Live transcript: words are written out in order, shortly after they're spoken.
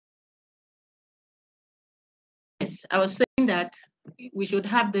I was saying that we should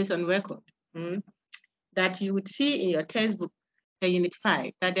have this on record, that you would see in your textbook, Unit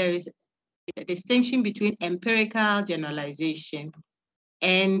 5, that there is a distinction between empirical generalization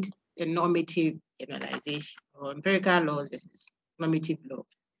and the normative generalization, or empirical laws versus normative laws.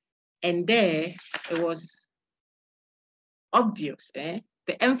 And there, it was obvious, the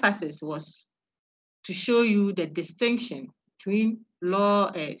emphasis was to show you the distinction between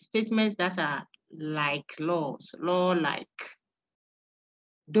law statements that are like laws, law-like,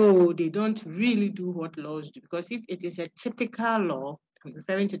 though they don't really do what laws do. Because if it is a typical law, I'm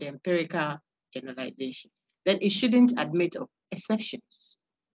referring to the empirical generalization, then it shouldn't admit of exceptions.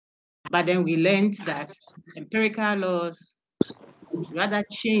 But then we learned that empirical laws would rather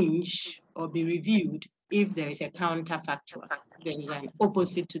change or be reviewed if there is a counterfactual, there is an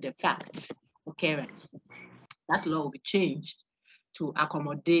opposite to the fact occurrence. That law will be changed to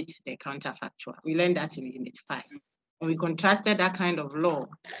accommodate the counterfactual. We learned that in Unit 5. And we contrasted that kind of law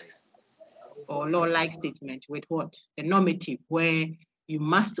or law-like statement with what? The normative, where you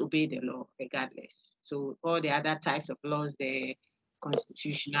must obey the law regardless. So all the other types of laws, the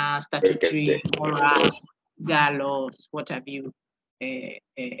constitutional, statutory, moral, legal laws, what have you,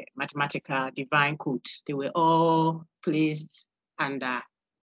 mathematical, divine codes, they were all placed under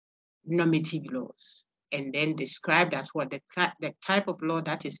normative laws, and then described as what? The type of law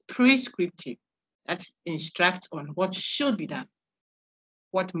that is prescriptive, that instructs on what should be done,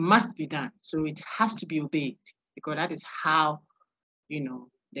 what must be done. So it has to be obeyed, because that is how, the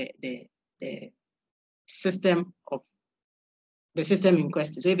system in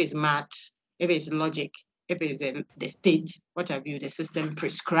question. So if it's math, if it's logic, if it's the state, what have you, the system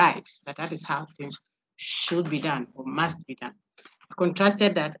prescribes that is how things should be done or must be done. I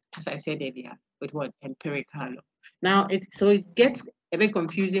contrasted that, as I said earlier, with what? Empirical law. Now, it gets a bit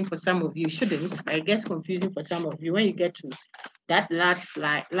confusing for some of you. Shouldn't, but it gets confusing for some of you when you get to that last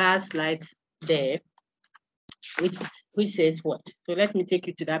slide there, which says what? So let me take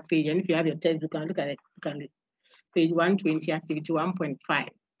you to that page, and if you have your textbook, look at it. Page 120, activity 1.5.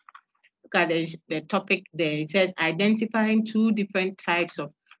 Look at the topic there. It says identifying two different types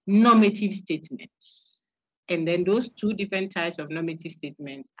of normative statements. And then those two different types of normative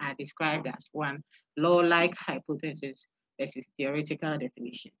statements are described as one, law-like hypothesis versus theoretical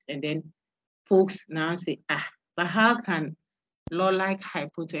definitions. And then folks now say, but how can law-like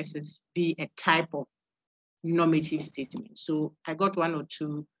hypothesis be a type of normative statement? So I got one or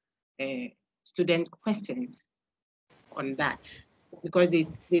two student questions on that, because they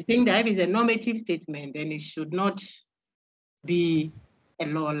think that if it's a normative statement, then it should not be a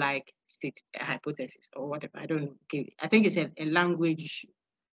law-like hypothesis or whatever. I don't know. Okay. I think it's a language issue.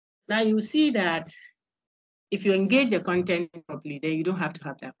 Now you see that if you engage the content properly, then you don't have to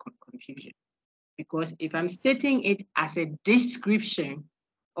have that confusion. Because if I'm stating it as a description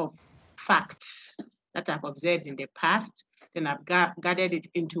of facts that I've observed in the past, then I've gathered it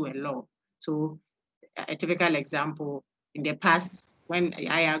into a law. So a typical example, in the past, when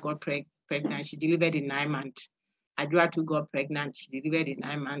Aya got pregnant, she delivered in 9 months. Ajua too got pregnant, she delivered in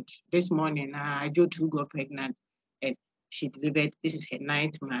 9 months. This morning, Ajo too got pregnant and she delivered, this is her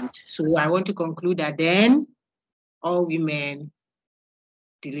 9th month. So I want to conclude that then all women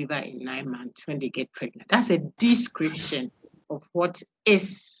deliver in 9 months when they get pregnant. That's a description of what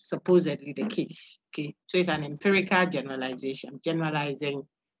is supposedly the case. Okay, so it's an empirical generalization. I'm generalizing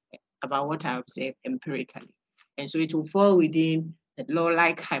about what I observe empirically. And so it will fall within the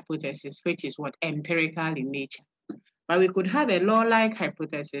law-like hypothesis, which is what? Empirical in nature. But we could have a law-like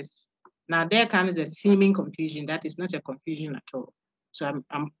hypothesis. Now there comes the seeming confusion. That is not a confusion at all. So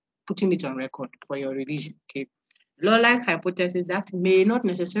I'm putting it on record for your revision. Okay, law-like hypothesis that may not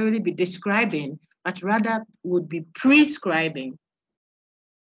necessarily be describing, but rather would be prescribing.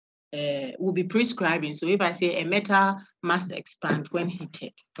 So if I say a metal must expand when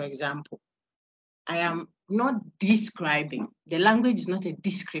heated, for example, I am not describing. The language is not a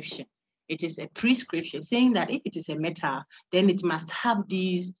description. It is a prescription saying that if it is a metal, then it must have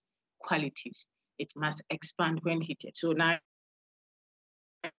these qualities. It must expand when heated. So now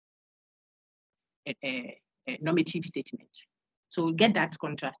a normative statement. So get that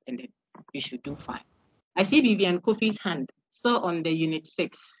contrast and then we should do fine. I see Vivian Kofi's hand still on the unit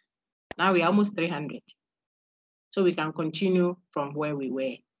 6. Now we're almost 300. So we can continue from where we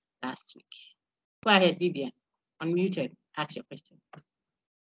were last week. Go ahead, Vivian. Unmuted. Ask your question.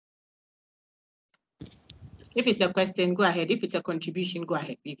 If it's a question, go ahead. If it's a contribution, go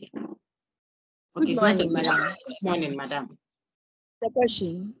ahead, Vivian. Okay, Good morning, madam. Good morning, madam. The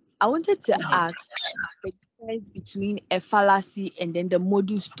question, I wanted to ask the difference between a fallacy and then the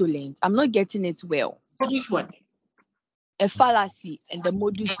modus tollens. I'm not getting it well. Which one? a fallacy and the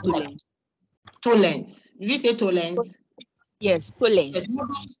modus tollens? Tollens. Did you say tollens? Yes, Yes, tollens.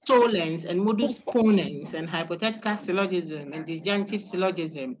 modus tollens and modus ponens and hypothetical syllogism and disjunctive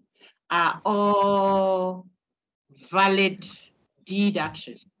syllogism are all valid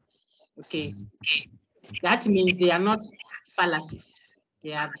deductions. Okay. That means they are not fallacies.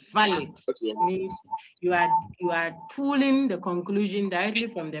 They are valid. It means you are pulling the conclusion directly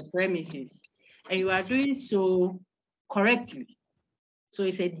from the premises, and you are doing so correctly. So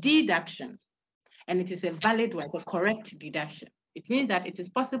it's a deduction, and it is a valid one. It's a correct deduction. It means that it is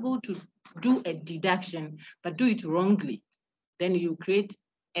possible to do a deduction, but do it wrongly. Then you create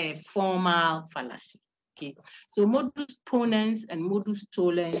a formal fallacy. Okay. So modus ponens and modus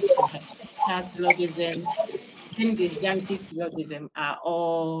tollens and syllogism and disjunctive syllogism are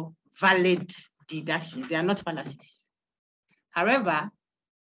all valid deductions. They are not fallacies. However,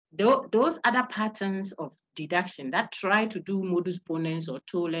 those other patterns of deduction that try to do modus ponens or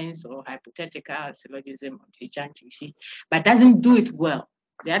tollens or hypothetical syllogism or disjunctive, you see, but doesn't do it well.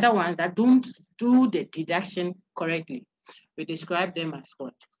 The other ones that don't do the deduction correctly, we describe them as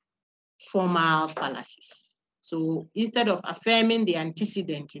what? Formal fallacies. So instead of affirming the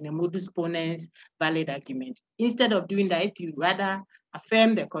antecedent in a modus ponens valid argument, instead of doing that, if you rather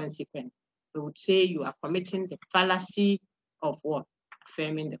affirm the consequent, we would say you are committing the fallacy of what?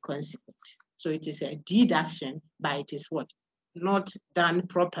 Affirming the consequent. So it is a deduction, but it is what? Not done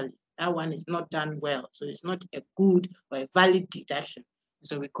properly. That one is not done well. So it's not a good or a valid deduction.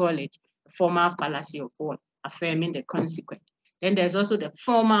 So we call it a formal fallacy of what? Affirming the consequent. Then there's also the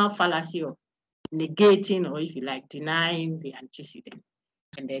formal fallacy of negating, or if you like, denying the antecedent.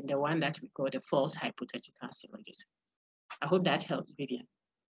 And then the one that we call the false hypothetical syllogism. I hope that helps, Vivian.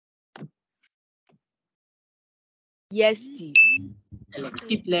 Yes, please.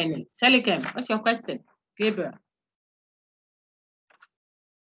 Keep learning. Shalikem, what's your question? Gabriel.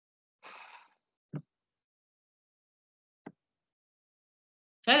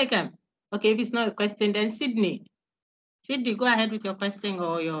 Shalikem. Okay, if it's not a question, then Sydney. Sydney, go ahead with your question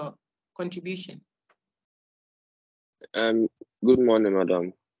or your contribution. Good morning,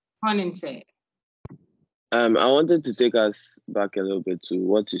 madam. Morning, sir. I wanted to take us back a little bit to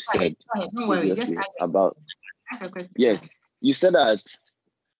what you said Don't worry, just about. Yes, you said that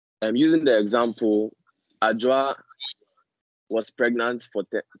using the example, Adjoa was pregnant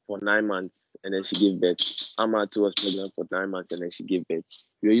for 9 months and then she gave birth. Amatu was pregnant for 9 months and then she gave birth.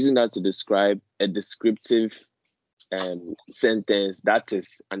 You're using that to describe a descriptive sentence that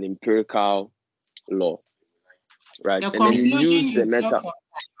is an empirical law, right? And then you use the meta.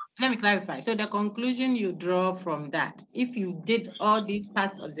 Let me clarify. So the conclusion you draw from that, if you did all these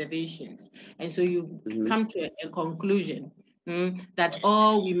past observations, and so you come to a conclusion that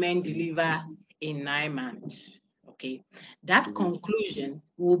all women deliver in 9 months, okay, that conclusion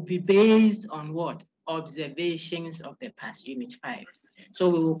will be based on what? Observations of the past, Unit 5. So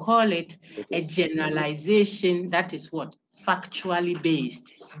we will call it a generalization that is what? Factually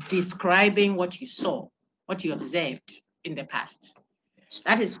based, describing what you saw, what you observed in the past.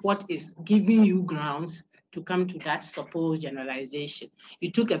 That is what is giving you grounds to come to that supposed generalization.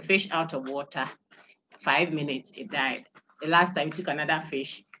 You took a fish out of water, 5 minutes, it died. The last time you took another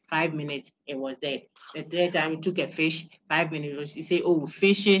fish, 5 minutes, it was dead. The third time you took a fish, 5 minutes, you say, oh,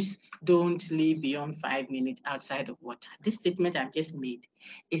 fishes don't live beyond 5 minutes outside of water. This statement I've just made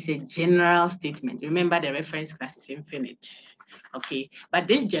is a general statement. Remember, the reference class is infinite. Okay, but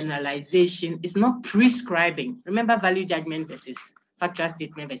this generalization is not prescribing. Remember, value judgment versus factual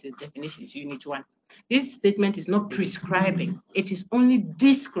statement versus definitions, Unit 1. This statement is not prescribing. It is only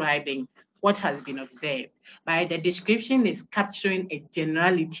describing what has been observed. By the description is capturing a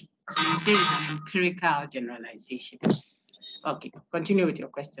generality. So you say it's an empirical generalization. Okay, continue with your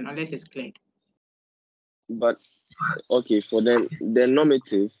question, unless it's clear. But okay, for the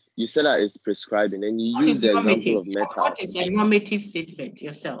normative, you said that it's prescribing, and you use the example of metas. What is a normative statement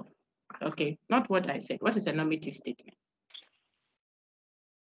yourself? Okay, not what I said. What is a normative statement?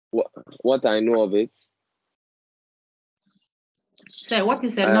 What I know of it. So what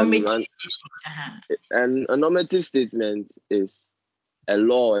is a normative statement? A normative statement is a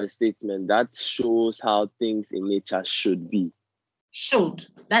law or a statement that shows how things in nature should be. Should,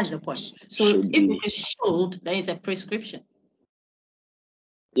 that's the point. So if it is should, there is a prescription.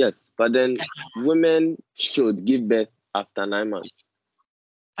 Yes, but then women should give birth after 9 months.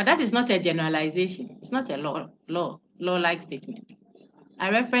 But that is not a generalization. It's not a law-like statement. I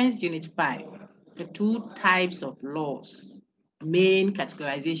referenced Unit 5, the 2 types of laws, main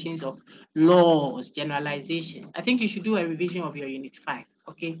categorizations of laws, generalizations. I think you should do a revision of your Unit 5,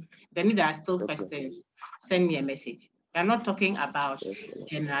 okay? Then if there are still questions, send me a message. We are not talking about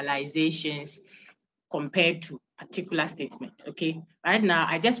generalizations compared to particular statements. Okay. Right now,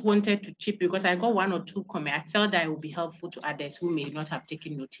 I just wanted to chip because I got one or two comments. I felt that it would be helpful to others who may not have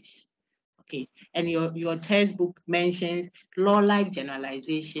taken notice. Okay, and your textbook mentions law-like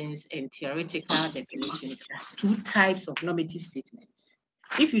generalizations and theoretical definitions. There's two types of normative statements.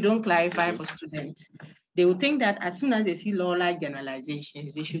 If you don't clarify for students, they will think that as soon as they see law-like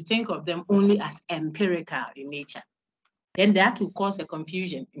generalizations, they should think of them only as empirical in nature. Then that will cause a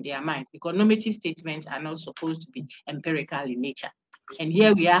confusion in their minds because normative statements are not supposed to be empirical in nature. And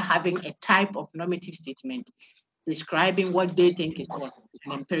here we are having a type of normative statement describing what they think is what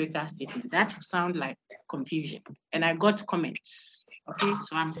an empirical statement. That would sound like confusion. And I got comments. Okay,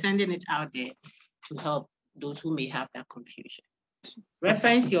 so I'm sending it out there to help those who may have that confusion.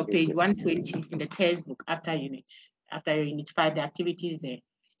 Reference your page 120 in the textbook after unit 5, the activities there,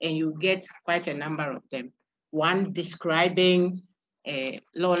 and you get quite a number of them. One describing a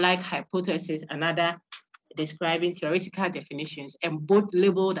law-like hypothesis, another describing theoretical definitions, and both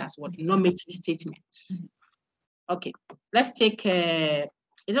labeled as what normative statements. Okay, let's take, is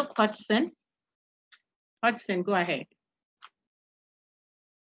it Hodgson? Hodgson, go ahead.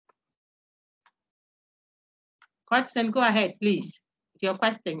 Hodgson, go ahead, please. Your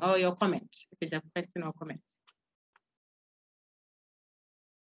question or your comment, if it's a question or comment.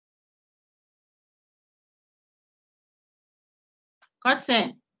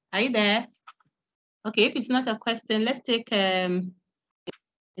 Hodgson, are you there? Okay, if it's not a question, let's take,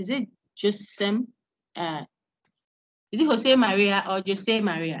 is it Josem? Is it Jose Maria or Jose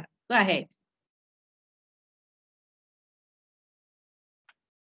Maria? Go ahead.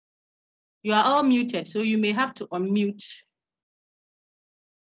 You are all muted, so you may have to unmute.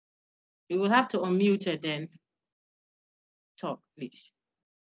 You will have to unmute and then talk, please.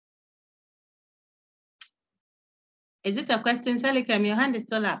 Is it a question, Selikem? Your hand is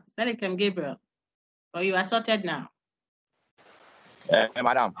still up. Selikem Gabriel, or you are sorted now?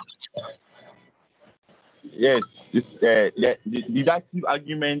 Madam. Yes, this the deductive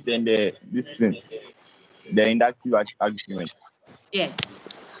argument and this thing, the inductive argument. Yes.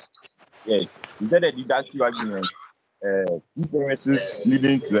 Yes, you said the deductive argument, two premises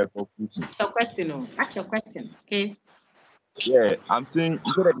leading to a conclusion. That's your question, oh. That's your question, okay? Yeah, I'm saying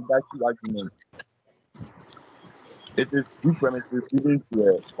you said the deductive argument. It is two premises leading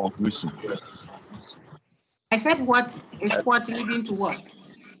to a conclusion. I said what is what leading to what?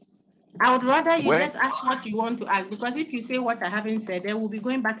 I would rather you just ask what you want to ask, because if you say what I haven't said, then we'll be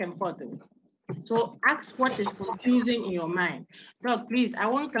going back and forth. So ask what is confusing in your mind. Doc, please, I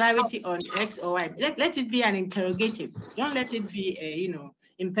want clarity on X or Y. Let it be an interrogative. Don't let it be a,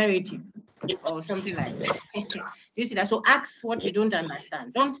 imperative or something like that. You see that? So ask what you don't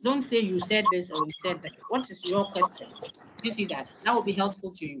understand. Don't say you said this or you said that. What is your question? You see that? That will be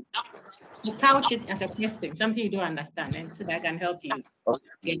helpful to you. You couch it as a question, something you don't understand, and so that I can help you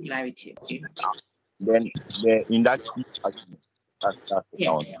get clarity. Okay. Then the inductive argument. That's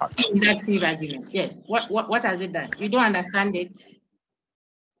yes. Inductive argument. Yes. What has it done? You don't understand it?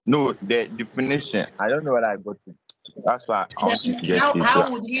 No, the definition. I don't know what I got it. That's why I want you to get it.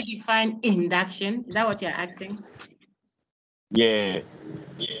 How would we define induction? Is that what you're asking? Yeah.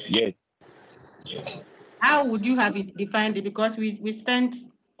 Yes. How would you have defined it? Because we spent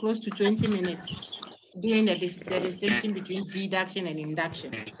close to 20 minutes doing the distinction between deduction and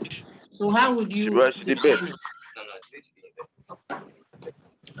induction. So how would you define it?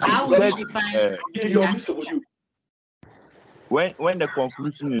 How would you define induction? When the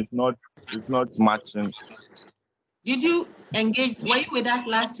conclusion is not matching. Did you engage? Were you with us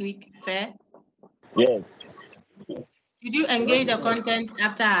last week, sir? Yes. Did you engage the content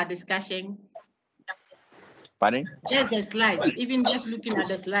after our discussion? Pardon? Just the slides, even just looking at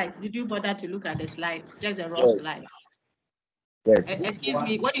the slides. Did you bother to look at the slides? Just the raw slides. Yes. Excuse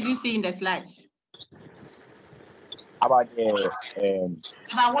me, what did you see in the slides? About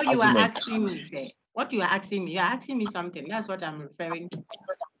about what you are asking me, sir. What you are asking me, you are asking me something. That's what I'm referring to.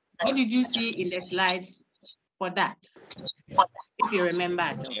 What did you see in the slides for that? If you remember.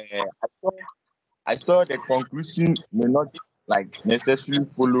 I saw the conclusion may not necessarily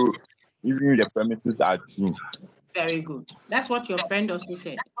follow even if the premises are true. Very good. That's what your friend also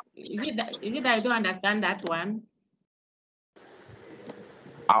said. Is it that you don't understand that one?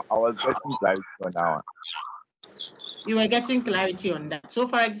 I was getting clarity on that one. You were getting clarity on that. So,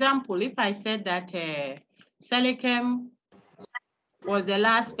 for example, if I said that Selikem was the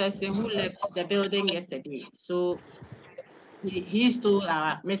last person who left the building yesterday, so he stole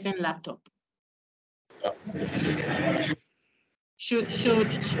our missing laptop. Should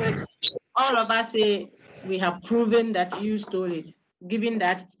all of us say we have proven that you stole it, given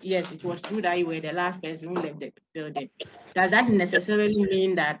that, yes, it was true that you were the last person who left the building, does that necessarily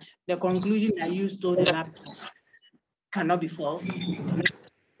mean that the conclusion that you stole the laptop cannot be false,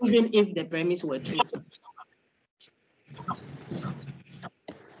 even if the premise were true?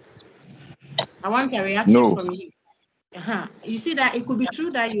 I want a reaction from you. You see that it could be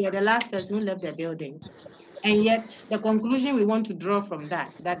true that you were the last person who left the building, and yet the conclusion we want to draw from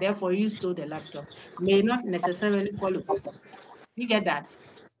that therefore you stole the laptop, may not necessarily follow. You get that?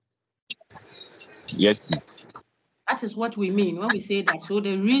 Yes. That is what we mean when we say that. So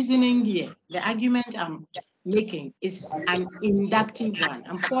the reasoning here, the argument I'm making is an inductive one.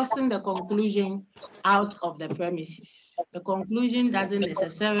 I'm forcing the conclusion out of the premises. The conclusion doesn't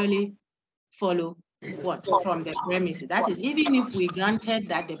necessarily follow what from the premises. That is, even if we granted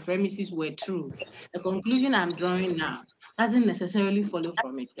that the premises were true, the conclusion I'm drawing now doesn't necessarily follow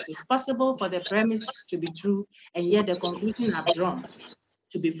from it. It is possible for the premise to be true, and yet the conclusion I've drawn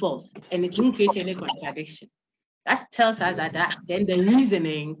to be false, and it won't create any contradiction. That tells us that then the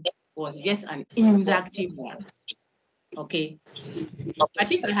reasoning was just an inductive one. Okay.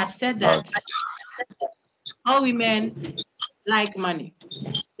 But if I had said that all women like money,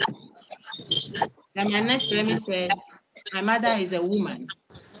 then my next premise said my mother is a woman.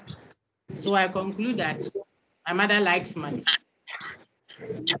 So I conclude that my mother likes money.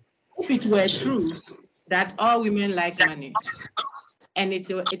 If it were true that all women like money, and it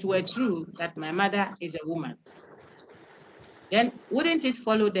were true that my mother is a woman, then wouldn't it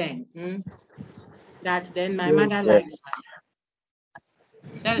follow then that then my mother likes money?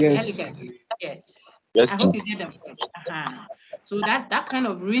 So, Yes. yes. Yes. I hope you get the point. So that kind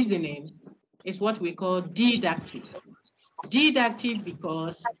of reasoning is what we call deductive. Deductive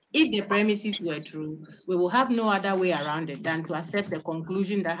because if the premises were true, we will have no other way around it than to accept the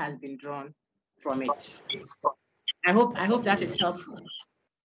conclusion that has been drawn from it. I hope that is helpful.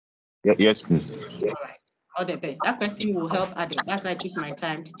 Yes, please. All right. All the best. That question will help others. That's why I took my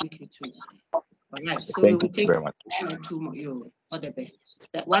time to take you through. All right. So we will take very much. 1 or 2 more. All the best.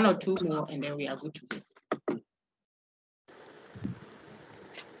 1 or 2 more, and then we are good to go.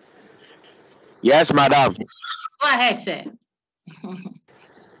 Yes, madam. Go ahead, sir.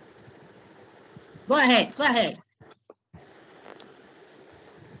 Go ahead. Go ahead.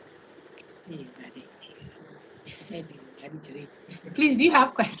 Please, do you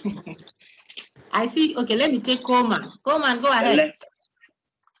have questions? I see. Okay, let me take Coleman. Coleman, go ahead.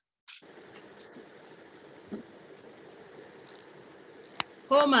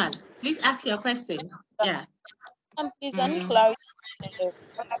 Coleman, please ask your question. Yeah. Please, I need clarity on the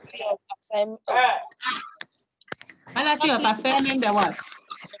fallacy of affirming the what?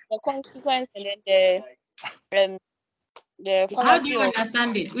 The consequence, and then the How do fallacy you of.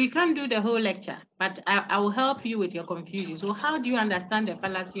 understand it? We can't do the whole lecture, but I will help you with your confusion. So how do you understand the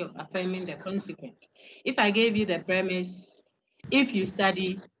fallacy of affirming the consequence? If I gave you the premise, if you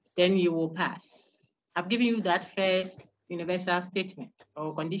study, then you will pass. I've given you that first universal statement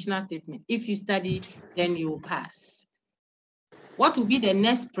or conditional statement. If you study, then you will pass. What would be the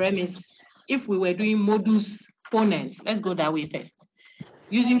next premise if we were doing modus ponens? Let's go that way first.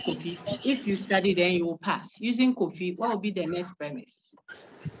 Using Kofi, if you study, then you will pass. Using Kofi, what will be the next premise?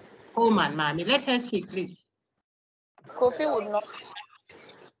 Coleman, Mami, let her speak, please. Kofi would not.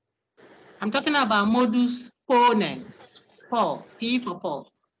 I'm talking about modus ponens. Paul, P for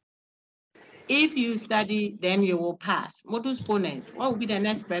Paul. If you study, then you will pass. Modus ponens, what will be the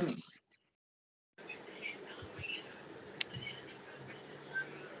next premise?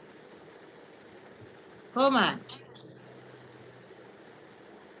 Coleman.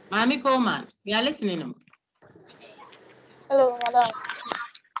 Mami Coleman, we are listening. Hello, madam.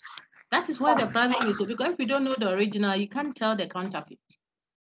 That is where the problem is. So because if you don't know the original, you can't tell the counterfeit.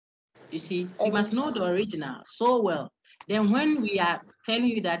 You see, you must know the original so well. Then when we are telling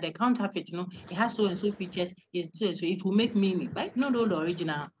you that the counterfeit, it has so and so features, so it will make meaning. But if you don't know the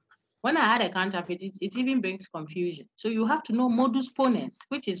original, when I add a counterfeit, it even brings confusion. So you have to know modus ponens,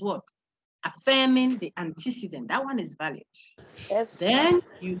 which is what? Affirming the antecedent. That one is valid. Yes. Then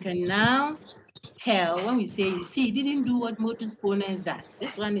you can now tell when we say, you see, it didn't do what modus ponens does.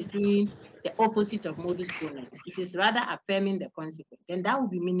 This one is doing the opposite of modus ponens. It is rather affirming the consequence. Then that will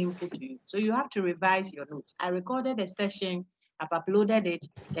be meaningful to you. So you have to revise your notes. I recorded a session. I've uploaded it.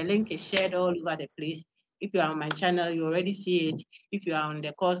 The link is shared all over the place. If you are on my channel, you already see it. If you are on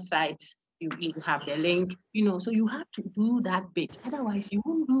the course site, you have the link. So you have to do that bit. Otherwise, you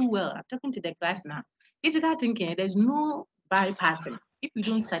won't do well. I'm talking to the class now. Critical thinking, there's no bypassing. If you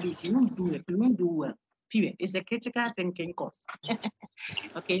don't study it, you won't do it. You won't do well. Period. It's a critical thinking course.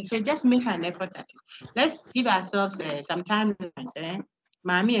 Okay, so just make an effort at it. let's give ourselves some timelines.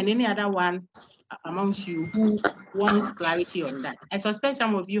 Mami and any other one amongst you who wants clarity on that. I suspect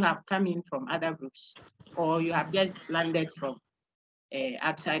some of you have come in from other groups, or you have just landed from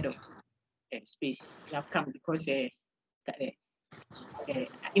outside of space. You have come because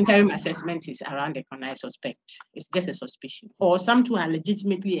interim assessment is around the corner, I suspect. It's just a suspicion. Or some two are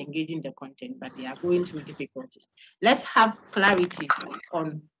legitimately engaging the content, but they are going through difficulties. Let's have clarity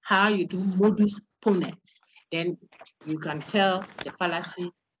on how you do modus ponens. Then you can tell the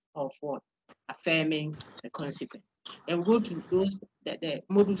fallacy of what? Affirming the consequence. Then go to those, the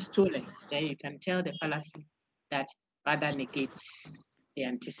modus tollens. Then you can tell the fallacy that rather negates the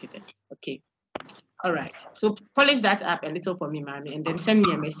antecedent. Okay. All right. So polish that up a little for me, Mami, and then send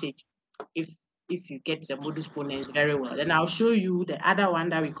me a message if you get the modus ponens very well. Then I'll show you the other one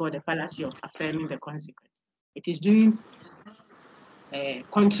that we call the fallacy of affirming the consequence. It is doing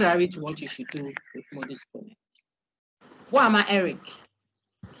contrary to what you should do with modus ponens. Wama Eric,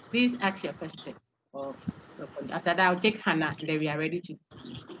 please ask your question. After that, I'll take Hannah, and then we are ready to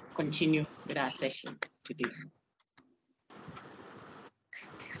continue with our session today.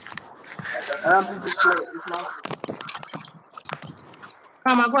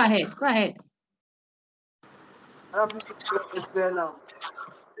 Mama, go ahead. Go ahead.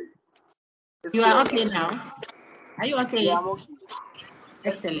 You are okay now? Are you okay? Yeah, I'm okay.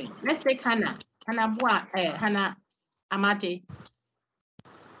 Excellent. Let's take Hannah. Hannah Amate.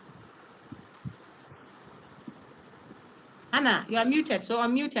 Hannah, you are muted, so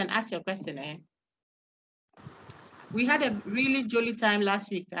unmute and ask your question. We had a really jolly time last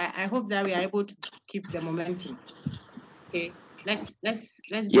week. I hope that we are able to keep the momentum. Okay, let's.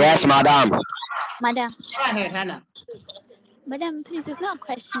 Yes, madam. Madam. Go ahead, Hannah. Madam, please, it's not a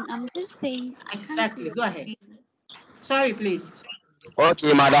question. I'm just saying. Exactly. Go ahead. Sorry, please.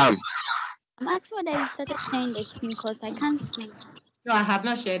 Okay, madam. I'm asking whether you started sharing the screen because I can't see. No, I have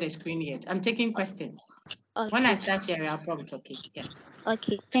not shared the screen yet. I'm taking questions. Okay. When I start sharing, I'll prompt. Okay. Yeah.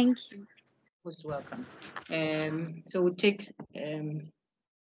 Okay. Thank you. Most welcome. So we'll take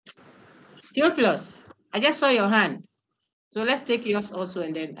Theophilus. I just saw your hand. So let's take yours also,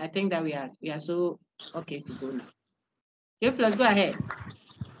 and then I think that we are so okay to go now. Theophilus, go ahead.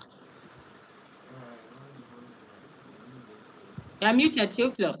 You are muted,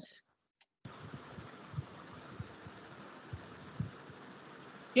 Theophilus.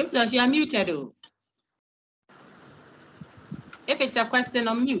 Theophilus, you are muted. Oh. If it's a question,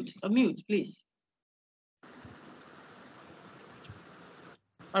 unmute, please.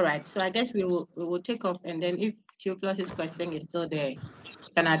 All right, so I guess we will take off, and then if Theophilus's question is still there, you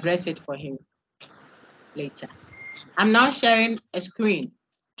can address it for him later. I'm now sharing a screen.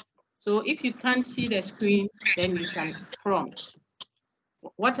 So if you can't see the screen, then you can prompt.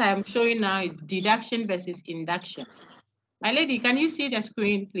 What I am showing now is deduction versus induction. My lady, can you see the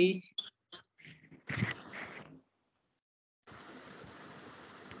screen, please?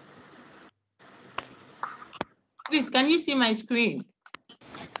 Please, can you see my screen?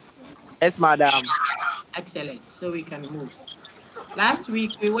 Yes, madam. Excellent. So we can move. Last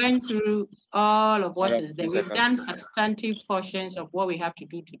week, we went through all of what is there. We've done substantive portions of what we have to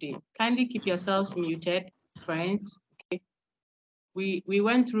do today. Kindly keep yourselves muted, friends. Okay. We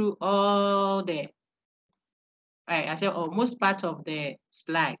went through all the, I said almost part of the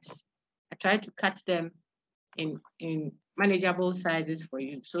slides. I tried to cut them in manageable sizes for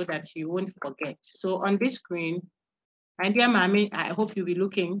you so that you won't forget. So on this screen, and dear Mami, I hope you'll be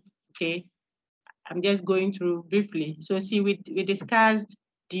looking, okay? I'm just going through briefly. So see, we discussed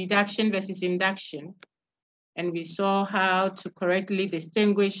deduction versus induction, and we saw how to correctly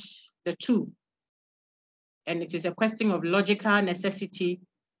distinguish the two. And it is a question of logical necessity,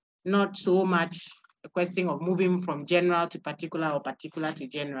 not so much a question of moving from general to particular or particular to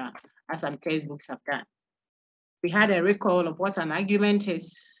general, as some textbooks have done. We had a recall of what an argument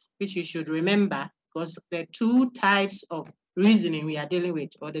is, which you should remember, because the two types of reasoning we are dealing with,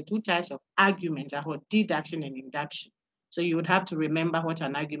 or the two types of arguments are called deduction and induction. So you would have to remember what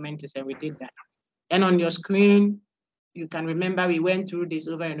an argument is, and we did that. And on your screen, you can remember we went through this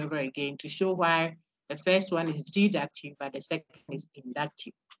over and over again to show why the first one is deductive, but the second is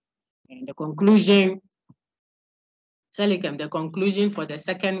inductive. And the conclusion, Seligam, the conclusion for the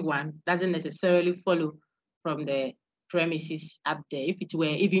second one doesn't necessarily follow from the premises up there. If it were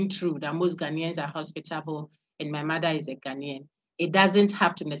even true that most Ghanaians are hospitable and my mother is a Ghanaian, it doesn't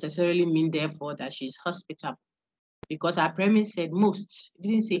have to necessarily mean therefore that she's hospitable, because our premise said most, it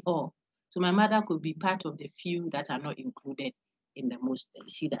didn't say all. So my mother could be part of the few that are not included in the most.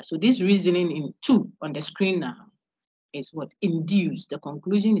 See that? So this reasoning in two on the screen now is what? Induced. The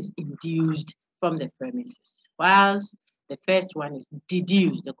conclusion is induced from the premises. Whilst the first one is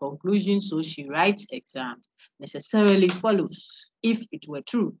deduce the conclusion, so she writes exams, necessarily follows, if it were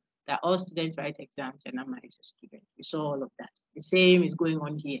true, that all students write exams and Amma is a student. We saw all of that. The same is going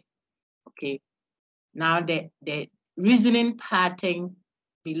on here. Okay. Now the reasoning pattern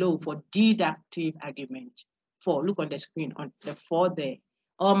below for deductive argument. 4, look on the screen on the 4 there.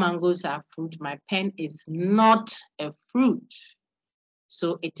 All mangoes are fruit. My pen is not a fruit.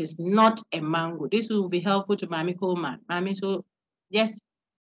 So it is not a mango. This will be helpful to Mami Coleman. Mami, so just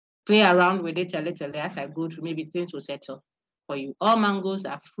play around with it a little as I go through. Maybe things will settle for you. All mangoes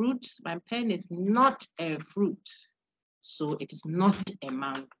are fruits. My pen is not a fruit. So it is not a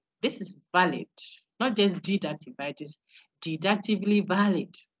mango. This is valid, not just deductive, but it is deductively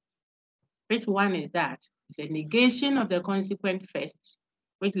valid. Which one is that? It's a negation of the consequent first,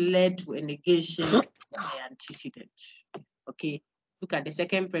 which led to a negation of the antecedent. Okay, look at the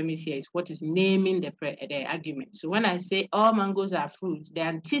second premise here is what is naming the argument. So when I say all mangoes are fruit, the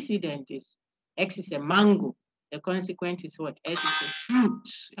antecedent is X is a mango. The consequent is what? S is a fruit.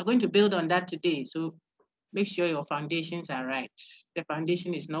 You're going to build on that today. So make sure your foundations are right. The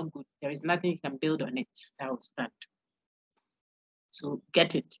foundation is not good. There is nothing you can build on it that will stand. So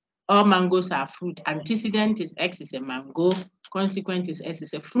get it. All mangoes are fruit. Antecedent is X is a mango. Consequent is S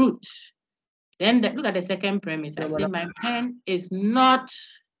is a fruit. Then look at the second premise. I say my pen is not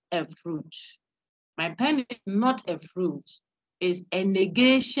a fruit. My pen is not a fruit is a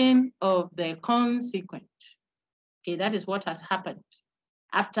negation of the consequent. Okay, that is what has happened.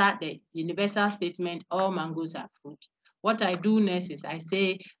 After the universal statement, all mangoes are fruit. What I do next is I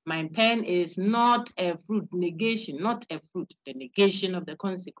say, my pen is not a fruit, negation, not a fruit, the negation of the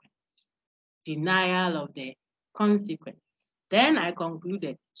consequent, denial of the consequent. Then I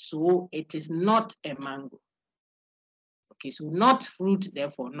concluded, so it is not a mango. Okay, so not fruit,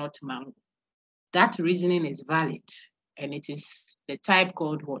 therefore not mango. That reasoning is valid, and it is the type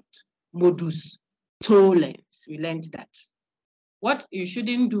called what? Modus tollens. We learned that. What you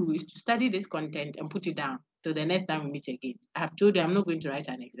shouldn't do is to study this content and put it down till the next time we meet again. I have told you I'm not going to write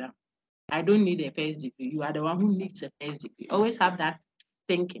an exam. I don't need a first degree. You are the one who needs a first degree. Always have that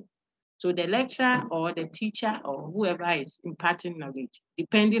thinking. So the lecturer or the teacher or whoever is imparting knowledge,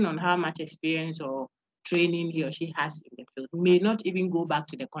 depending on how much experience or training he or she has in the field, may not even go back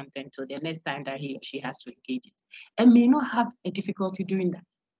to the content till the next time that he or she has to engage it, and may not have a difficulty doing that.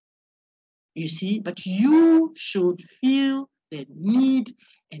 You see, but you should feel the need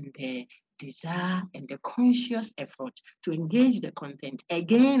and the desire and the conscious effort to engage the content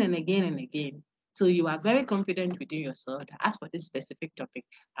again and again and again. So you are very confident within yourself that as for this specific topic,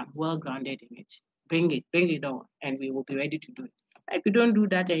 I'm well grounded in it. Bring it on, and we will be ready to do it. If you don't do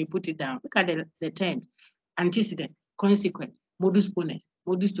that and you put it down, look at the terms: antecedent, consequent, modus ponens,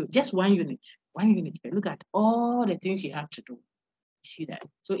 modus to just one unit. Look at all the things you have to do. See that?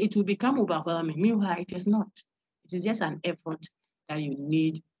 So it will become overwhelming. Meanwhile, it is not. It is just an effort that you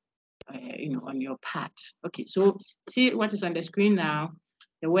need, on your part. Okay, so see what is on the screen now.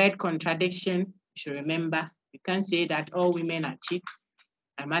 The word contradiction. You should remember. You can't say that all women are cheats.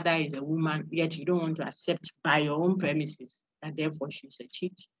 My mother is a woman, yet you don't want to accept by your own premises that therefore she's a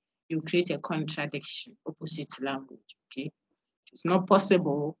cheat. You create a contradiction, opposite language. Okay, it's not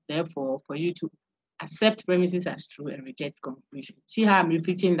possible, therefore, for you to accept premises as true and reject conclusion. See how I'm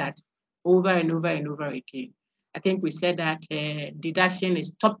repeating that over and over and over again. I think we said that deduction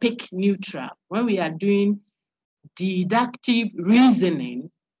is topic neutral. When we are doing deductive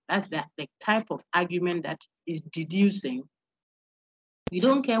reasoning, that's the type of argument that is deducing. We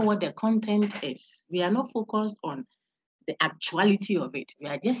don't care what the content is. We are not focused on the actuality of it. We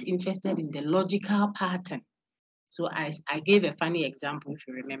are just interested in the logical pattern. So I gave a funny example, if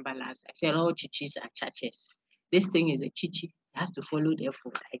you remember last. I said all chichis are CHS. This thing is a chichi. It has to follow,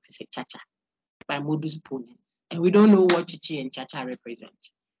 therefore, that it is a chacha by modus ponens. And we don't know what chichi and chacha represent.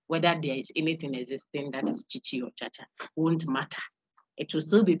 Whether there is anything existing that is chichi or chacha won't matter. It will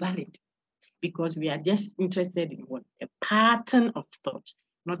still be valid because we are just interested in what? The pattern of thought,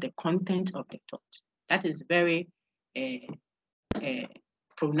 not the content of the thought. That is very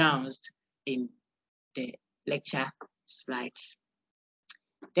pronounced in the lecture slides.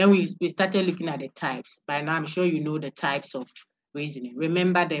 Then we started looking at the types. By now, I'm sure you know the types of reasoning.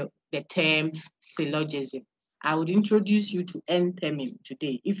 Remember the term syllogism. I would introduce you to entherming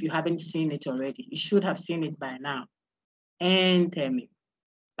today. If you haven't seen it already, you should have seen it by now. Entherming.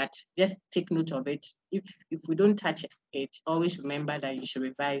 But just take note of it. If we don't touch it, always remember that you should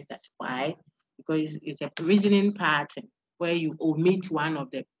revise that. Why? Because it's a reasoning pattern where you omit one of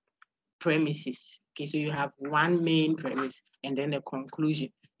the premises. Okay, so you have one main premise and then a conclusion.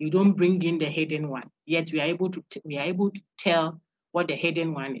 You don't bring in the hidden one. Yet we are able to tell what the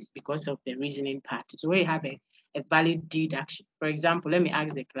hidden one is because of the reasoning part. So we have a valid deduction. For example, let me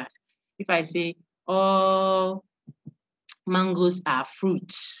ask the class. If I say all mangoes are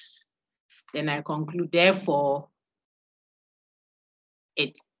fruits, then I conclude, therefore,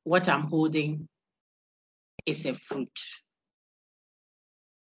 what I'm holding is a fruit.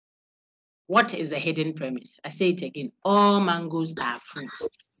 What is the hidden premise? I say it again. All mangoes are fruits.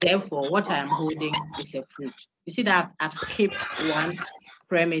 Therefore, what I am holding is a fruit. You see that I've skipped one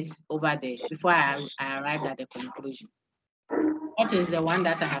premise over there before I arrived at the conclusion. What is the one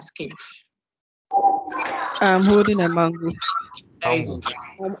that I have skipped? I'm holding a mango. Very good.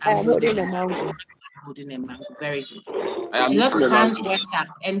 I'm holding a mango. Holding a mango. Very good. I am A lot mixing of the hands mango. went up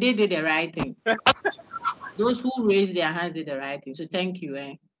and they did the right thing. Those who raised their hands did the right thing. So thank you.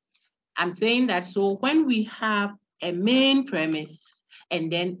 I'm saying that so when we have a main premise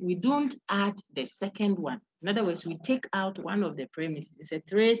and then we don't add the second one, in other words, we take out one of the premises. It's a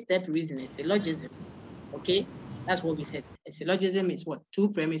three-step reasoning, a syllogism. Okay, that's what we said. A syllogism is what? Two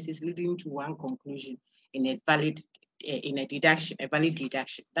premises leading to one conclusion in a valid deduction, a valid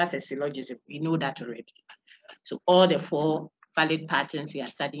deduction. That's a syllogism. We know that already. So all the four valid patterns we are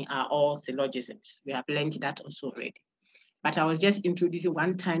studying are all syllogisms. We have learned that also already. But I was just introducing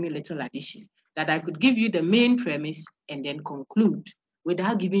one tiny little addition that I could give you the main premise and then conclude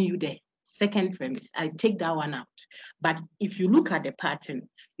without giving you the second premise. I take that one out. But if you look at the pattern,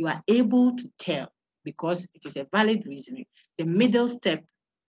 you are able to tell, because it is a valid reasoning, the middle step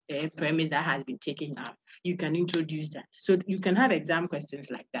premise that has been taken out. You can introduce that. So you can have exam questions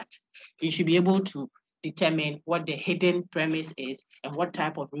like that. You should be able to determine what the hidden premise is and what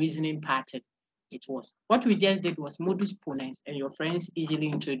type of reasoning pattern it was. What we just did was modus ponens, and your friends easily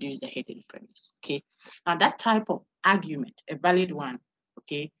introduce the hidden premise. Okay. Now that type of argument, a valid one,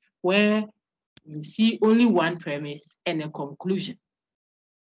 okay, where you see only one premise and a conclusion,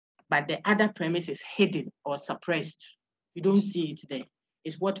 but the other premise is hidden or suppressed. You don't see it there.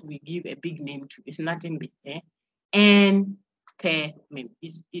 It's what we give a big name to. It's nothing big. And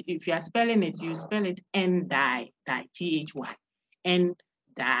if you are spelling it, you spell it N-die, T-H-Y,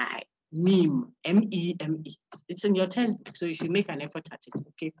 N-die. Meme, M-E-M-E. It's in your textbook, so you should make an effort at it,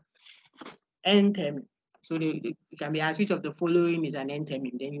 okay? N-term. So you can be asked which of the following is an N-term,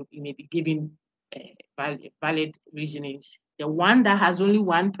 then you may be given valid reasonings. The one that has only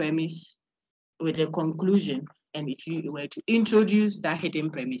one premise with a conclusion, and if you were to introduce that hidden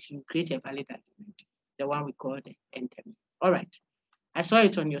premise, you create a valid argument, the one we call the N-term. All right. I saw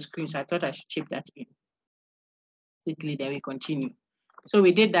it on your screen, so I thought I should chip that in. Quickly, then we continue. So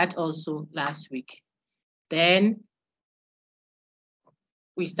we did that also last week. Then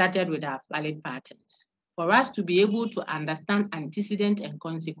we started with our valid patterns. For us to be able to understand antecedent and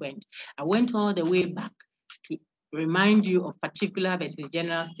consequent, I went all the way back to remind you of particular versus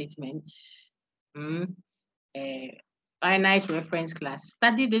general statements. Finite reference class.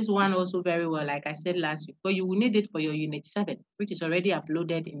 Study this one also very well, like I said last week, but you will need it for your unit 7, which is already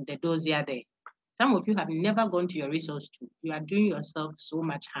uploaded in the dossier there. Some of you have never gone to your resource tool. You are doing yourself so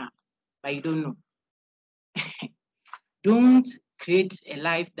much harm, but you don't know. Don't create a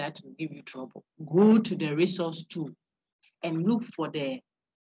life that will give you trouble. Go to the resource tool and look for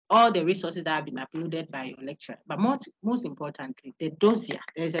all the resources that have been uploaded by your lecturer. But most importantly, the dossier.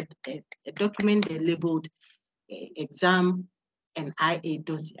 There's a document they labeled exam and IA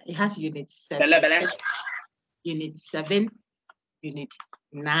dossier. It has unit 7, unit 7, unit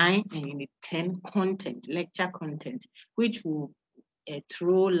 9, and unit 10 content, lecture content, which will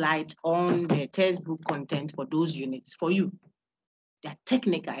throw light on the textbook content for those units for you. They're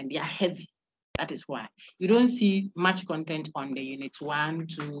technical and they're heavy. That is why you don't see much content on the units 1,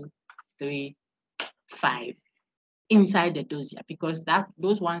 2, 3, 5 inside the dossier, because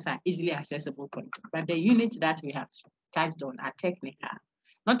those ones are easily accessible content. But the units that we have touched on are technical.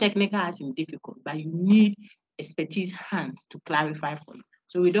 Not technical as in difficult, but you need expertise hands to clarify for you.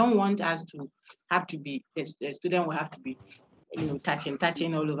 So we don't want us to have to be, the student will have to be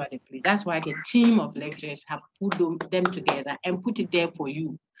touching all over the place. That's why the team of lecturers have put them together and put it there for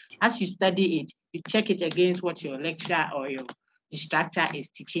you. As you study it, you check it against what your lecturer or your instructor is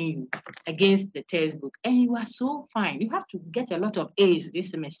teaching you, against the textbook, and you are so fine. You have to get a lot of A's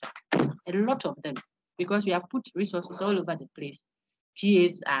this semester, a lot of them, because we have put resources all over the place.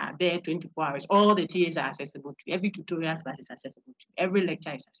 TAs are there 24 hours. All the TAs are accessible to you. Every tutorial class is accessible to you. Every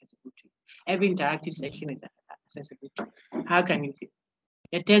lecture is accessible to you. Every interactive section is accessible to you. How can you feel?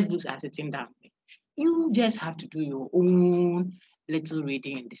 The textbooks are sitting down there. You just have to do your own little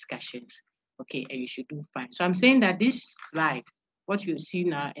reading and discussions, okay, and you should do fine. So I'm saying that this slide what you see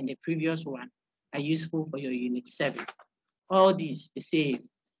now and the previous one are useful for your unit 7. All these the same.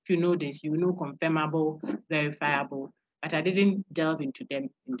 If you know this, you know confirmable, verifiable, but I didn't delve into them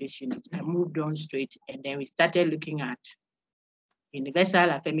in this unit. I moved on straight, and then we started looking at universal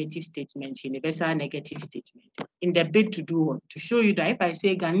affirmative statement, universal negative statement, in the bid to do what? To show you that if I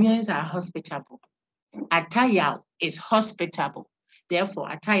say Ghanaians are hospitable, Atayal is hospitable, therefore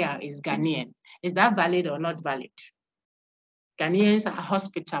Atayal is Ghanaian. Is that valid or not valid? Ghanaians are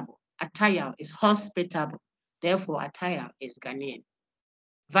hospitable, Atayal is hospitable, therefore Atayal is Ghanaian.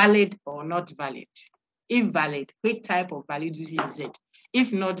 Valid or not valid? If valid, which type of validity is it?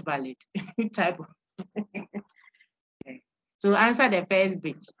 If not valid, which type of... Okay. So answer the first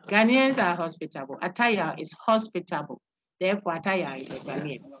bit. Ghanaians are hospitable. Atayal is hospitable. Therefore, Atayal is a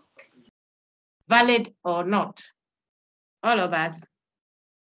Ghanaian. Valid or not? All of us.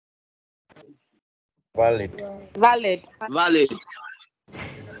 Valid. Valid. Valid.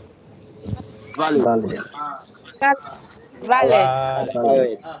 Valid. Valid.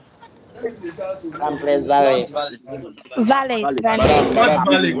 Valid. Please valid. Valid. Madam, Not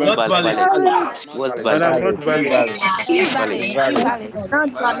valid. what's Not valid. What's Madam, valid? not valid. Invalid. Invalid. Not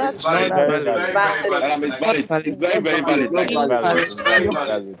valid. Not Very valid. valid. Madam, it's valid. It's very, very valid. Not Like, valid. it's very,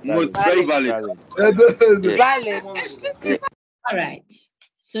 Valid. most very valid. Yeah. Valid. Yeah. All right.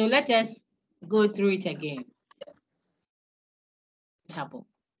 So let us go through it again.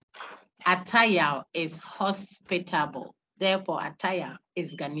 Atayal is hospitable. Therefore, Atayal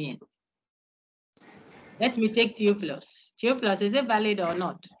is Ghanaian. Let me take Theophilus. Theophilus, is it valid or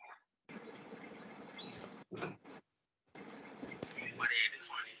not?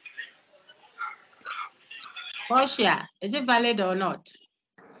 Portia, is it valid or not?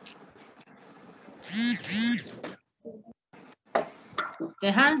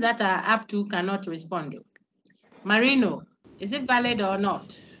 The hands that are up to cannot respond. Marino, is it valid or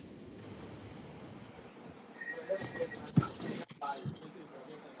not?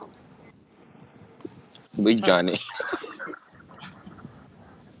 Which Johnny?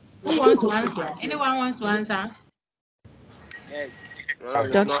 Who wants to answer? Anyone wants to answer? Yes.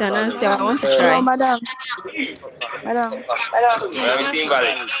 Dr. Nancy, I want to Hello, try. madam. Madam. Everything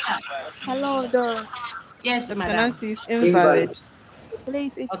valid. Hello, Doc. Yes, Dr. madam. Nancy is invalid.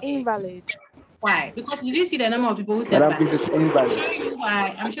 Please, it's Okay. invalid. Why? Because did you see the number of people who said Madam, valid? please, it's invalid. I'm showing you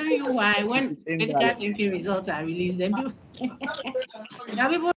why. I'm showing you why when It's critical invalid. thinking results are released, then people, now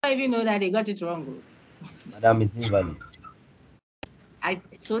people don't even know that they got it wrong. Madam, it's invalid.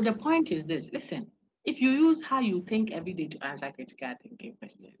 So the point is this: listen, if you use how you think every day to answer critical thinking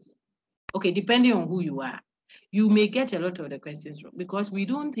questions, okay, depending on who you are, you may get a lot of the questions wrong because we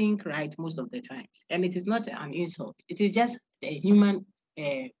don't think right most of the times, and it is not an insult. It is just a human.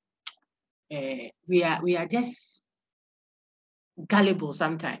 We are just gullible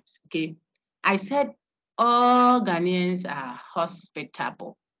sometimes. Okay, I said all Ghanaians are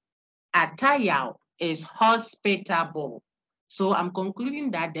hospitable. Atayal is hospitable. So I'm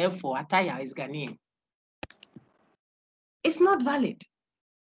concluding that therefore Atayal is Ghanaian. It's not valid.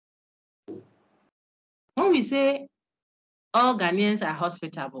 When we say all Ghanaians are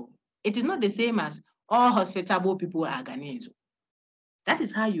hospitable, it is not the same as all hospitable people are Ghanaians. That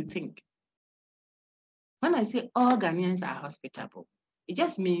is how you think. When I say all Ghanaians are hospitable, it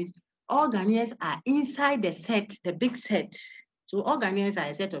just means all Ghanaians are inside the set, the big set. So all Ghanaians are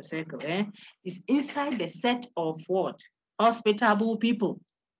a set of circles. It's inside the set of what? Hospitable people.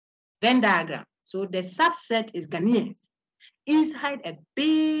 Venn diagram. So the subset is Ghanaians inside a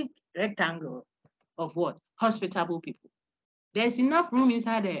big rectangle of what? Hospitable people. There's enough room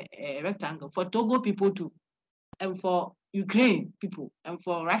inside a rectangle for Togo people too, and for Ukraine people, and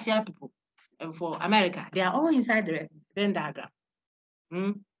for Russia people, and for America. They are all inside the Venn diagram.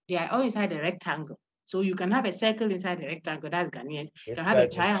 They are all inside the rectangle. So you can have a circle inside the rectangle, that's Ghanaians. You can have a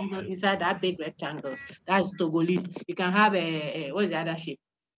triangle inside that big rectangle, that's Togolese. You can have what is the other shape?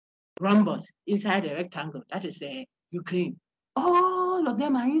 Rhombus inside the rectangle, that is Ukraine. All of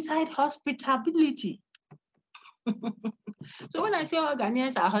them are inside hospitability. So when I say all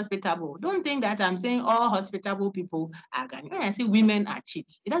Ghanaians are hospitable, don't think that I'm saying all hospitable people are Ghanaians. When I say women are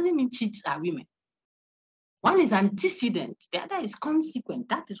cheats, it doesn't mean cheats are women. One is antecedent, the other is consequent.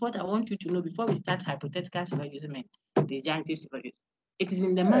 That is what I want you to know before we start hypothetical syllogism and disjunctive syllogism. It is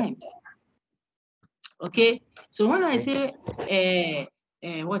in the mind. Okay, so when I say,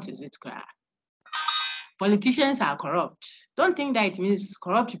 what is it called? Politicians are corrupt. Don't think that it means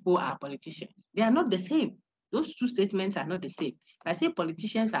corrupt people are politicians. They are not the same. Those two statements are not the same. If I say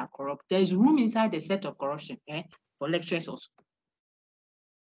politicians are corrupt, there is room inside the set of corruption for lecturers also.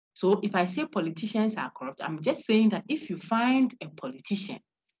 So if I say politicians are corrupt, I'm just saying that if you find a politician,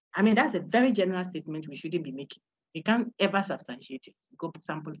 I mean, that's a very general statement we shouldn't be making. You can't ever substantiate it because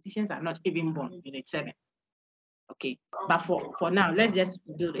some politicians are not even born in Unit 7. Okay, but for now, let's just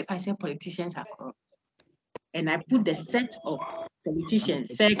build. If I say politicians are corrupt, and I put the set of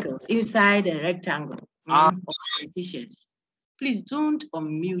politicians circle inside a rectangle of politicians, please don't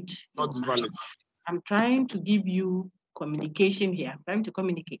unmute. Not valid. I'm trying to give you communication here. I'm trying to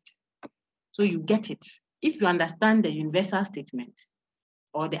communicate. So you get it. If you understand the universal statement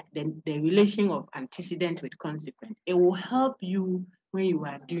or the relation of antecedent with consequent, it will help you when you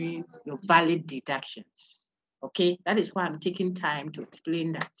are doing your valid deductions. Okay, that is why I'm taking time to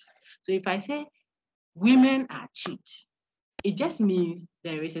explain that. So if I say women are cheats, it just means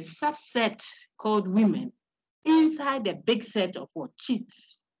there is a subset called women inside the big set of what?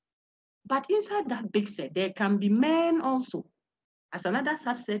 Cheats. But inside that big set, there can be men also as another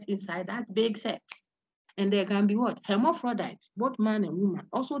subset inside that big set. And there can be what? Hermaphrodites, both man and woman,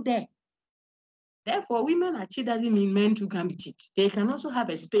 also there. Therefore, women are cheat doesn't mean men too can be cheat. They can also have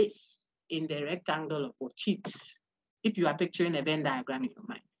a space in the rectangle of what? Cheat, if you are picturing a Venn diagram in your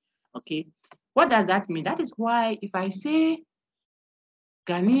mind. Okay, what does that mean? That is why if I say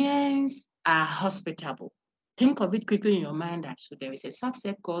Ghanaians are hospitable, think of it quickly in your mind that so there is a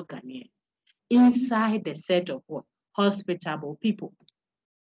subset called Ghanaians inside the set of what? Hospitable people.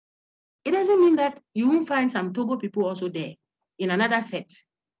 It doesn't mean that you won't find some Togo people also there in another set.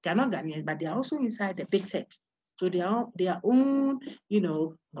 They're not Ghanaians, but they are also inside the big set. So they are their own,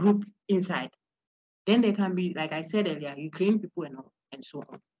 group inside. Then there can be, like I said earlier, Ukrainian people and so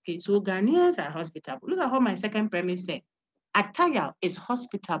on. Okay, so Ghanaians are hospitable. Look at what my second premise said. Attire is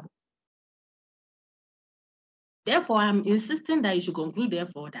hospitable. Therefore, I'm insisting that you should conclude,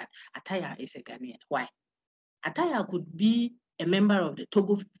 therefore, that Attire is a Ghanaian. Why? Attire could be a member of the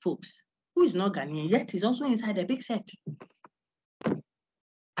Togo folks who is not Ghanaian, yet is also inside a big set.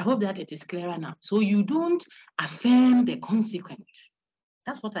 I hope that it is clearer now. So you don't affirm the consequent.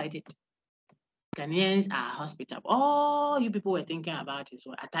 That's what I did. Ghanaians are hospitable. All you people were thinking about is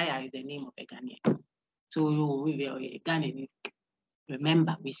what Attire is the name of a Ghanaian. So we were Ghanaian.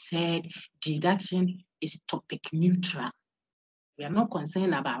 Remember, we said deduction is topic neutral. We are not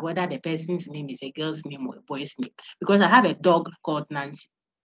concerned about whether the person's name is a girl's name or a boy's name. Because I have a dog called Nancy.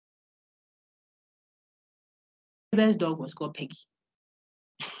 My neighbor's dog was called Peggy.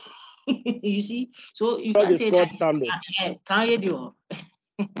 You see? So you can say that.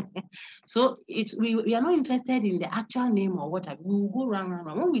 So we are not interested in the actual name or whatever. We will go round.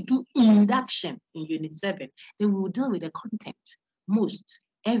 When we do induction in Unit 7, then we will deal with the content.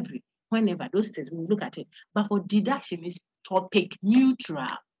 Whenever those things, we will look at it. But for deduction, it's topic neutral.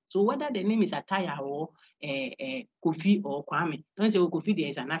 So whether the name is Attire or Kofi or Kwame, don't say, Kofi, there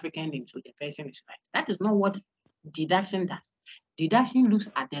is an African name, so the person is right. That is not what deduction does. Deduction looks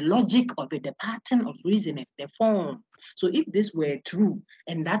at the logic of it, the pattern of reasoning, the form. So if this were true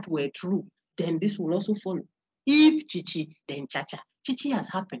and that were true, then this will also follow. If Chichi, then Chacha. Chichi has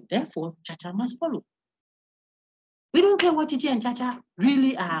happened, therefore Chacha must follow. We don't care what Chichi and Chacha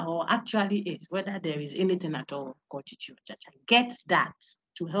really are or actually is, whether there is anything at all called Chichi or Chacha. Get that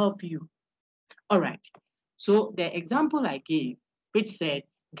to help you. All right. So the example I gave, which said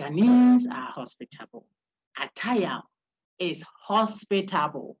Ghanaians are hospitable. Attire is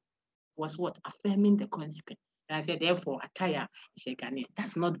hospitable, was what? Affirming the consequence. And I said, therefore, Attire is a Ghanaian.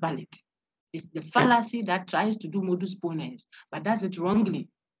 That's not valid. It's the fallacy that tries to do modus ponens, but does it wrongly.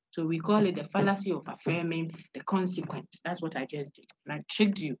 So we call it the fallacy of affirming the consequence. That's what I just did. And I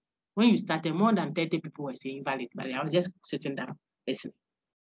tricked you. When you started, more than 30 people were saying valid. I was just sitting down, listening.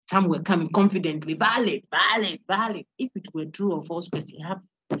 Some were coming confidently, valid. If it were true or false question, you have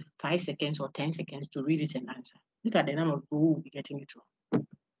 5 seconds or 10 seconds to read it and answer. Look at the number of people who will be getting it wrong.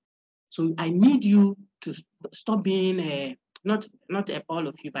 So I need you to stop being, not all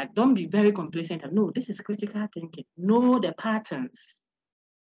of you, but don't be very complacent. No, this is critical thinking. Know the patterns.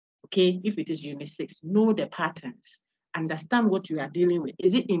 Okay, if it is Unit 6, know the patterns. Understand what you are dealing with.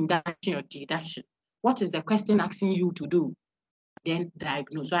 Is it induction or deduction? What is the question asking you to do? Then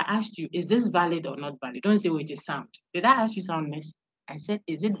diagnose. So I asked you, is this valid or not valid? Don't say, oh, it is sound. Did I ask you soundness? I said,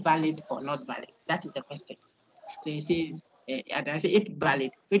 is it valid or not valid? That is the question. So he says, and I say, if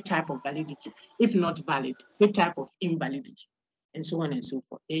valid, which type of validity? If not valid, which type of invalidity? And so on and so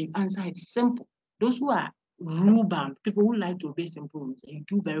forth. The answer is simple. Those who are rule-bound, people who like to obey simple rules, and you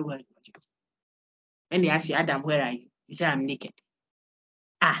do very well in what you do. When they ask you, Adam, where are you? You say, I'm naked.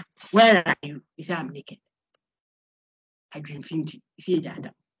 Ah, where are you? You say, I'm naked. I drink Finti. You say,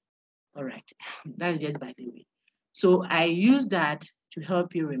 Adam. All right, that's just by the way. So I use that to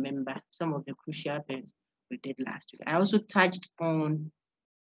help you remember some of the crucial things we did last week. I also touched on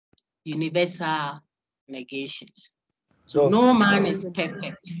universal negations. So Doc, no man is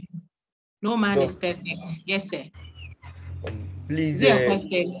perfect. No man Doc, is perfect. Yes, sir. please, Is there a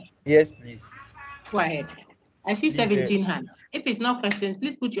question? yes, please. Go ahead. I see Please, 17 hands. If it's not questions,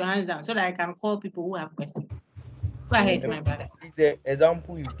 please put your hands down so that I can call people who have questions. Go ahead, my brother. Please, the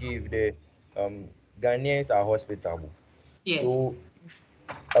example you gave, the Ghanaians are hospitable. Yes. So if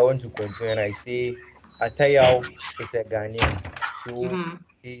I want to continue and I say Atayao is a Ghanaian, so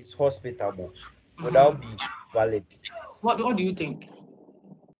he's hospitable, would that be valid? What do you think?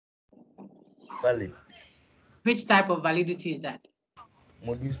 Valid. Which type of validity is that?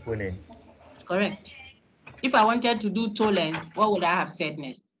 Modus ponens. It's correct. If I wanted to do tolerance, what would I have said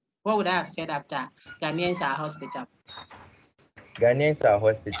next? What would I have said after Ghanaians are hospitable? Ghanaians are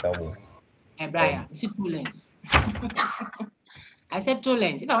hospitable. Brian, is it tolerance? I said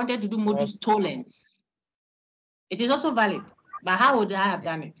tolerance. If I wanted to do modus tolerance, it is also valid. But how would I have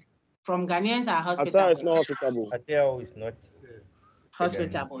done it? From Ghanaians are hospitable. Atayao is not hospitable. Atayao is not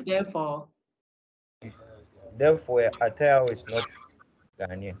hospitable. Therefore, Atayao is not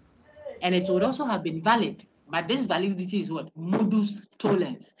Ghanaian. And it would also have been valid. But this validity is what? Modus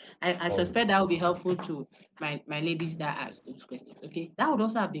tollens. I suspect that will be helpful to my ladies that ask those questions. Okay, that would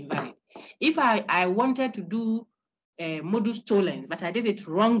also have been valid. If I wanted to do modus tollens, but I did it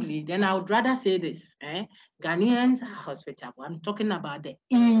wrongly, then I would rather say this. Ghanaians are hospitable. I'm talking about the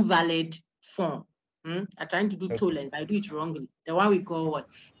invalid form. I'm trying to do tollens, but I do it wrongly. The one we call what?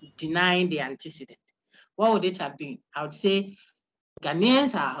 Denying the antecedent. What would it have been? I would say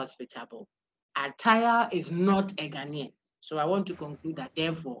Ghanaians are hospitable. Ataya is not a Ghanaian. So I want to conclude that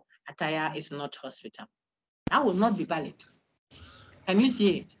therefore Ataya is not hospitable. That will not be valid. Can you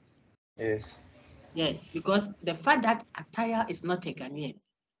see it? Yes. Yes, because the fact that Ataya is not a Ghanaian,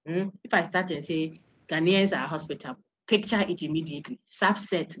 if I start and say Ghanaians are hospitable, picture it immediately.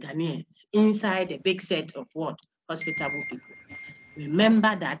 Subset Ghanaians inside the big set of what? Hospitable people.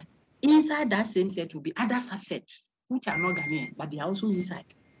 Remember that inside that same set will be other subsets which are not Ghanaians, but they are also inside.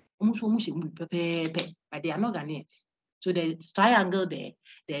 But they are not Ghanaians. So there's triangle there,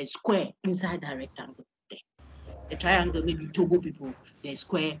 there's square inside that rectangle there. The triangle may be Togo people, there's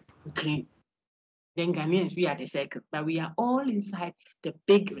square green. Then Ghanaians, we are the circle, but we are all inside the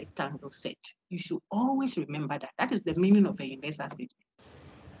big rectangle set. You should always remember that. That is the meaning of a universal statement.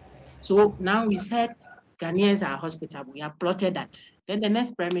 So now we said Ghanaians are hospitable. We have plotted that. Then the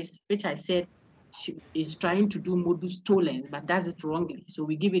next premise, which I said is trying to do modus tollens, but does it wrongly. So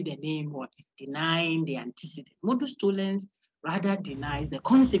we give it the name what? Denying the antecedent. Modus tollens rather denies the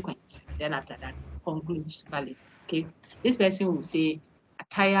consequence. Then after that, concludes valid. Okay. This person will say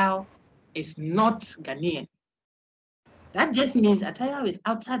Atayao is not Ghanaian. That just means Atayao is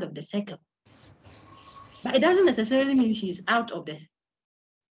outside of the circle. But it doesn't necessarily mean she's out of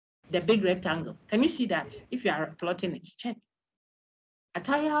the big rectangle. Can you see that? If you are plotting it, check.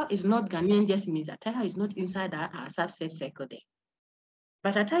 Ataya is not Ghanaian just means Ataya is not inside our subset circle there.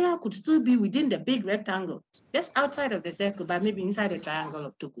 But Ataya could still be within the big rectangle, just outside of the circle, but maybe inside the triangle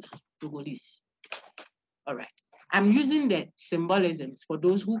of Togolese. All right. I'm using the symbolisms for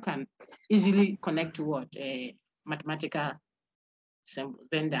those who can easily connect to what? Mathematical symbol,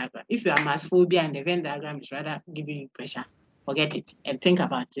 Venn diagram. If you are mass phobia and the Venn diagram is rather giving you pressure, forget it and think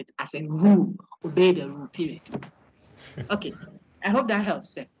about it as a rule. Obey the rule, period. Okay. I hope that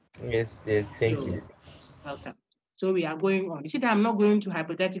helps, sir. Yes, thank you. Welcome. So we are going on. You see that I'm not going to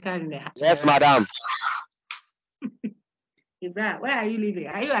hypothetical in the Yes, madam. Ibrahim, where are you living?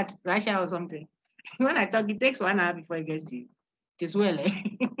 Are you at Russia or something? When I talk, it takes 1 hour before it gets to you. It is well,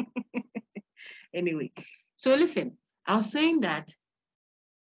 eh? Anyway, so listen, I was saying that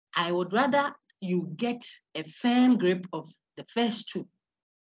I would rather you get a firm grip of the first two,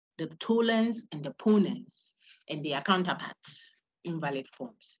 the tollens and the ponens and their counterparts, invalid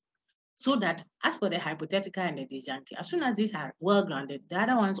forms. So that as for the hypothetical and the disjunctive, as soon as these are well grounded, the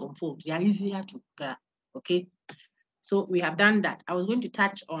other ones unfold, they are easier to grab. Okay. So we have done that. I was going to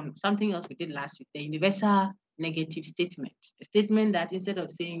touch on something else we did last week, the universal negative statement. The statement that instead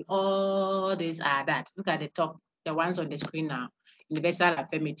of saying all these are that, look at the top, the ones on the screen now, universal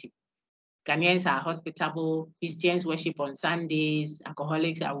affirmative. Ghanaians are hospitable, Christians worship on Sundays,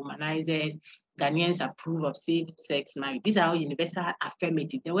 alcoholics are womanizers, Ghanaians approve of same-sex marriage. These are all universal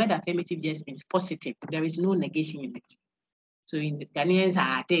affirmative. The word affirmative just means positive. There is no negation in it. So Ghanaians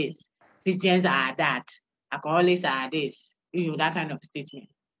are this, Christians are that, alcoholics are this, that kind of statement.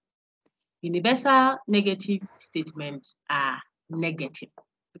 Universal negative statements are negative.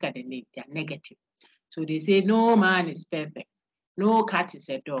 Look at the name, they are negative. So they say no man is perfect. No cat is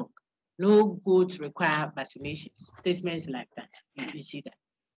a dog. No goats require vaccinations. Statements like that. You see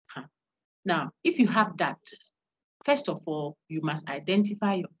that. Now, if you have that, first of all, you must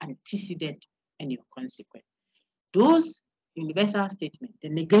identify your antecedent and your consequence. Those universal statements, the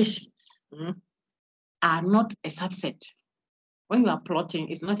negations, are not a subset. When you are plotting,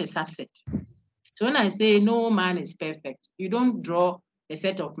 it's not a subset. So when I say no man is perfect, you don't draw a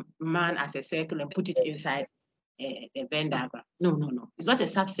set of man as a circle and put it inside a Venn diagram. No. It's not a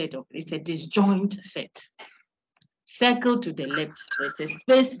subset of it. It's a disjoint set. Circle to the left, there's a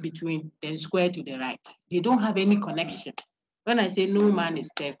space between, then square to the right. They don't have any connection. When I say no man is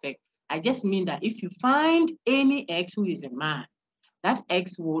perfect, I just mean that if you find any X who is a man, that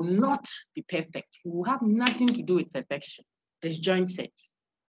X will not be perfect. It will have nothing to do with perfection. Disjoint set.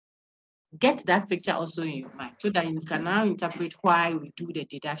 Get that picture also in your mind so that you can now interpret why we do the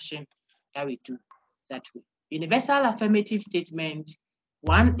deduction that we do that way. Universal affirmative statement,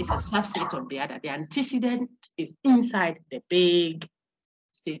 one is a subset of the other. The antecedent is inside the big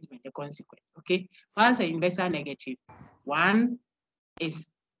statement, the consequence, okay? Whilst a universal negative, one is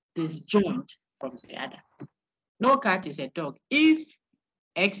disjoint from the other. No cat is a dog. If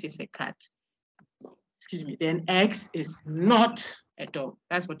X is a cat, excuse me, then X is not a dog.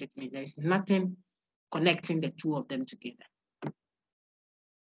 That's what it means. There is nothing connecting the two of them together.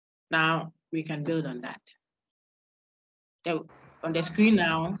 Now, we can build on that. So, on the screen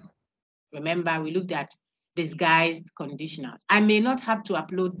now, remember, we looked at disguised conditionals. I may not have to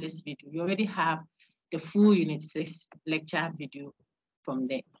upload this video. You already have the full Unit 6 lecture video from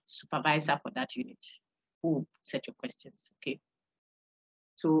the supervisor for that unit who will set your questions, okay?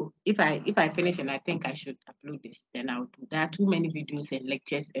 So if I finish and I think I should upload this, then I'll do. There are too many videos and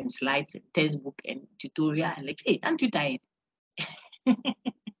lectures and slides and textbook and tutorial and lecture. Hey, aren't you tired?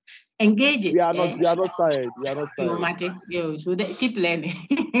 Engage it. We are not tired. We are not tired. So keep learning.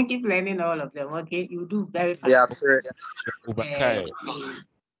 Keep learning all of them, okay? You do very fast. Yeah, sir.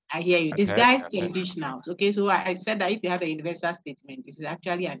 I hear you. Disguised conditionals. Okay, so I said that if you have a universal statement, this is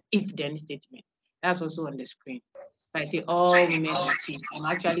actually an if-then statement. That's also on the screen. If I say all women are cheat, I'm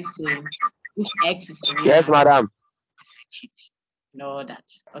actually saying if X is a woman, Yes, madam. Cheat. No, that.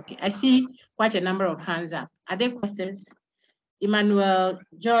 Okay, I see quite a number of hands up. Are there questions? Emmanuel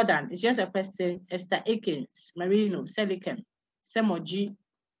Jordan, it's just a question. Esther Akins, Marino, Selican, Semoji.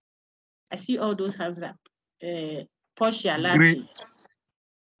 I see all those hands up. Portia Lucky.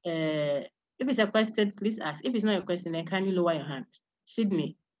 If it's a question, please ask. If it's not a question, then can you lower your hand?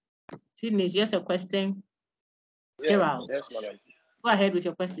 Sydney. Sydney, is just a question. Yeah, Gerald. Yes, madam. Go ahead with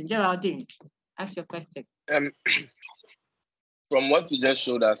your question. Geraldine, ask your question. From what you just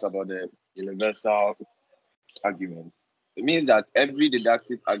showed us about the universal arguments, it means that every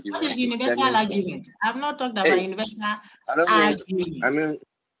deductive argument. What is universal argument? I've not talked about universal argument.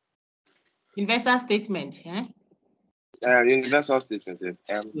 Universal statement, eh? Universal statement, yes.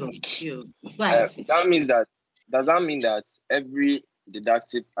 Go ahead. That means that, does that mean that every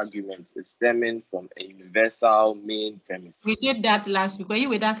deductive argument is stemming from a universal main premise? We did that last week. Were you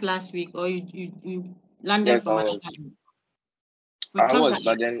with us last week, or you landed from another? I was,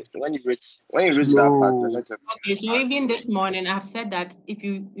 but then when you reach that part, okay. So even this morning, I've said that if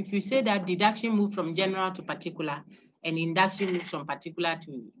you say that deduction moves from general to particular, and induction moves from particular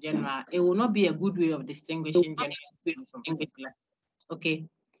to general, it will not be a good way of distinguishing general from particular. Okay,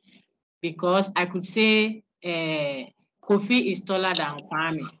 because I could say Kofi is taller than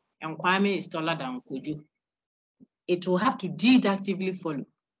Kwame, and Kwame is taller than Koju. It will have to deductively follow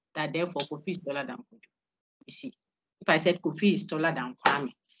that therefore Kofi is taller than Koju. You see, if I said Kofi is taller than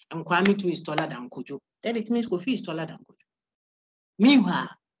Kwame, and Kwame too is taller than Koju, then it means Kofi is taller than Koju. Meanwhile,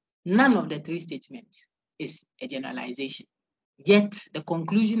 none of the three statements is a generalization. Yet the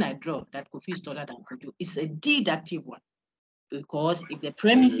conclusion I draw that Kofi is taller than Koju is a deductive one. Because if the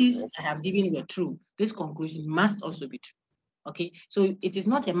premises I have given were true, this conclusion must also be true. Okay, so it is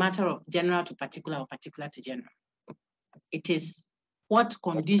not a matter of general to particular or particular to general. It is what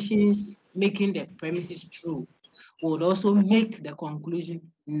conditions making the premises true would also make the conclusion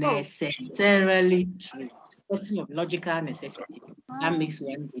necessarily true. It's a question of logical necessity. That makes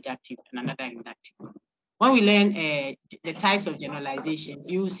one deductive and another inductive. When we learn the types of generalization,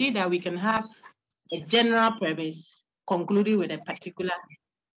 you will see that we can have a general premise concluding with a particular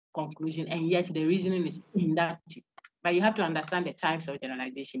conclusion, and yet the reasoning is inductive. But you have to understand the types of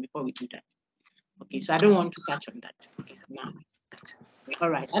generalization before we do that. Okay, so I don't want to touch on that. Okay, so now. All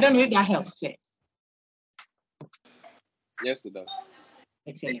right, I don't know if that helps. Yes, it does.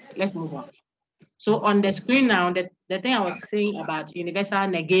 Excellent. Let's move on. So on the screen now, the thing I was saying about universal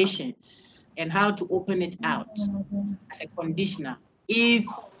negations. and how to open it out as a conditional. If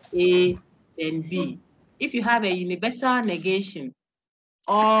A, then B. If you have a universal negation,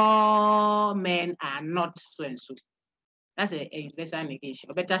 all men are not so and so. That's a universal negation.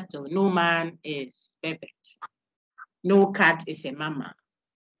 Or better still, no man is perfect. No cat is a mama.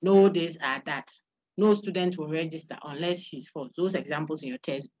 No this or that. No student will register unless she's false. Those examples in your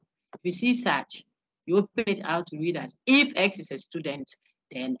test. If you see such, you open it out to read as if X is a student,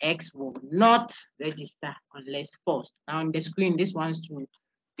 then X will not register unless forced. Now on the screen, this one's too.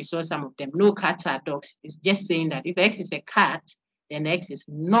 We saw some of them. No cats are dogs. It's just saying that if X is a cat, then X is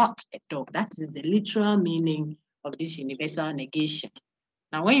not a dog. That is the literal meaning of this universal negation.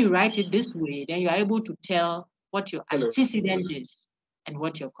 Now, when you write it this way, then you are able to tell what your antecedent is and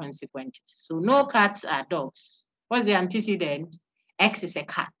what your consequent is. So no cats are dogs. What's the antecedent? X is a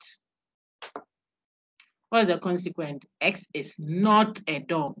cat. What's the consequent? X is not a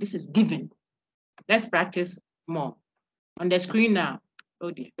dog. This is given. Let's practice more. On the screen now. Oh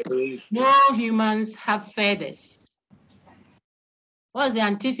dear. No humans have feathers. What's the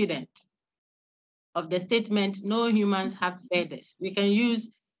antecedent of the statement? No humans have feathers. We can use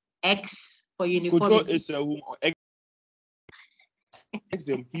X for uniformity. Is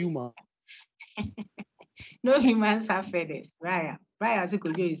a human. No humans have feathers. Brian, is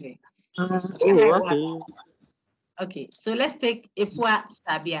it? Oh, okay, so let's take Ifwa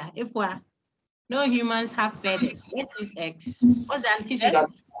Sabia. Ifwa, no humans have feathers. Let's use X. What's the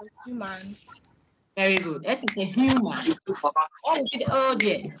antecedent? Human. Very good. S is a human. Oh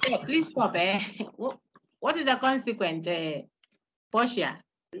dear. So please stop. What is the consequent? Portia.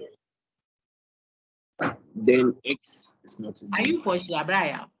 then X is not. Are you Portia,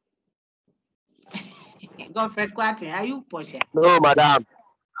 Brian? Godfred Kwate, are you Portia? No, madam.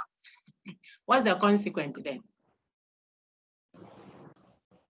 What's the consequent then?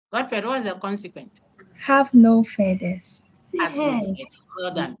 Godfred, what's the consequent? Have no feathers. Has no feathers,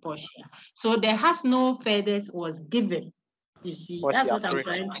 more than Portia. So the has no feathers was given. You see, Portia, that's what I'm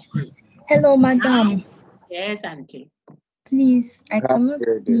trying to say. Hello, madam. Yes, auntie. Please, I cannot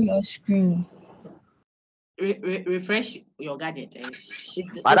see your screen. Refresh your gadget.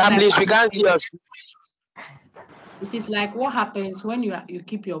 Madam, please, we can't see your screen. It is like what happens when you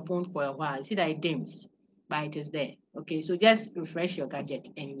keep your phone for a while. See that it dims, but it is there. Okay, so just refresh your gadget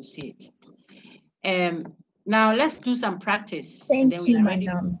and you see it. Now let's do some practice. Thank you,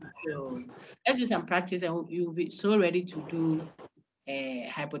 madam. Let's do some practice and you'll be so ready to do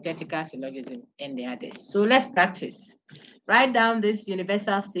hypothetical syllogism and the others. So let's practice. Write down this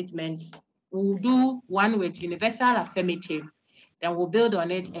universal statement. We'll do one with universal affirmative, then we'll build on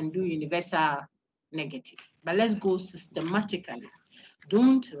it and do universal negative. But let's go systematically.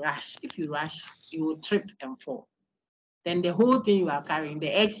 Don't rush. If you rush, you will trip and fall. Then the whole thing you are carrying, the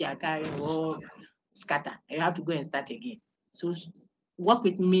eggs you are carrying will scatter. You have to go and start again. So work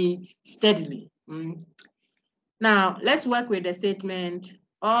with me steadily. Now, let's work with the statement,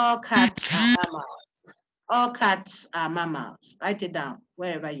 all cats are mammals. All cats are mammals. Write it down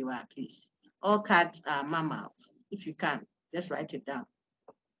wherever you are, please. All cats are mammals. If you can, just write it down.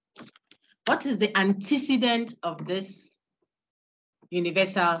 What is the antecedent of this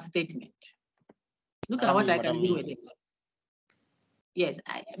universal statement? Look at what I can do with it. Yes,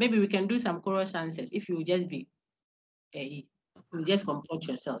 maybe we can do some chorus answers. If you just be, you just comport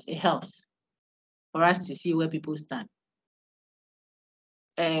yourselves. It helps for us to see where people stand.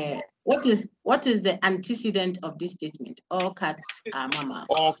 What is the antecedent of this statement? All cats are mammals.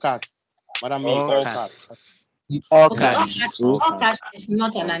 All cats. Madam, all cats. All cats. All cats is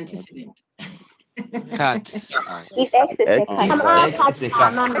not an antecedent. Cats. If X is a cat, X is a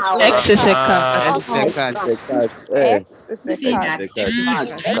cat. X is a cat. X is a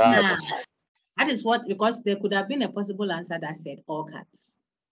cat. That is what, because there could have been a possible answer that said all cats.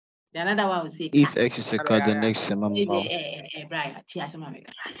 The another one would say if X is a cat, then X is a mammal. Brian,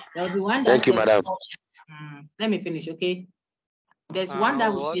 there will be one that Thank you, madam. Let me finish, okay? There's one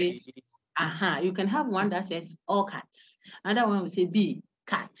that will say, you can have one that says all cats. Another one will say B,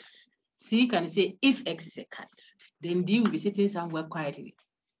 cats. C can say if X is a cat. Then D will be sitting somewhere quietly.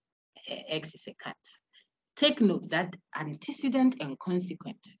 X is a cat. Take note that antecedent and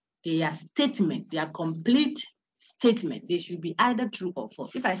consequent, they are statement, they are complete statement. They should be either true or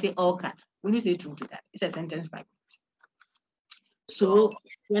false. If I say all cats, will you say true to that? It's a sentence fragment. So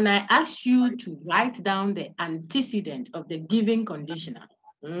when I ask you to write down the antecedent of the given conditional,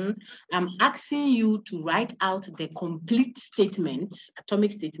 I'm asking you to write out the complete statement,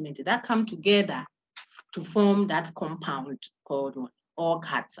 atomic statement that come together to form that compound called what? All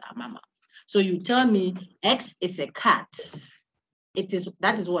cats are mammals. So you tell me X is a cat.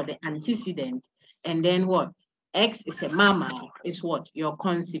 that is what the antecedent, and then what? X is a mama is what? Your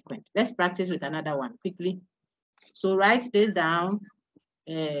consequent. Let's practice with another one quickly. So write this down.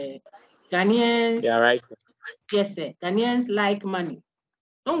 Ghanaians. Yeah, right. Yes, sir. Ghanaians like money.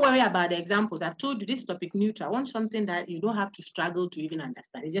 Don't worry about the examples. I've told you this topic neutral. I want something that you don't have to struggle to even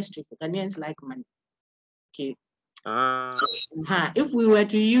understand. It's just straightforward. Ghanaians like money. Okay. If we were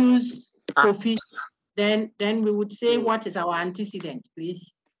to use Kofi, then we would say, what is our antecedent,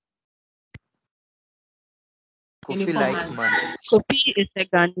 please? Kofi likes money. Kofi is a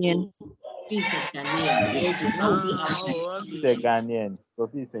Ghanaian. Kofi is a Ghanaian. He's a Ghanaian.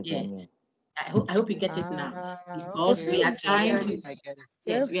 Kofi is a Ghanaian. I hope you get it now, because we are trying to.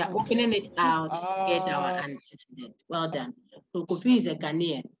 Yes, we are opening it out to get our antecedent. Well done. So Kofi is a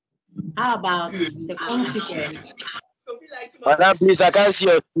Ghanaian. How about the consequence? Madam, please, I can't see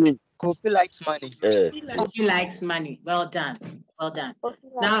your screen. Kofi likes money. Kofi likes money. Well done. Well done.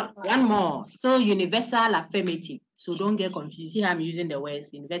 Now, one more. Still universal affirmative. So don't get confused. Here I'm using the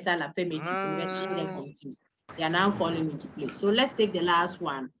words universal affirmative. Don't get confused. They are now falling into place. So let's take the last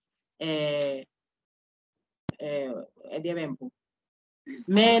one. Men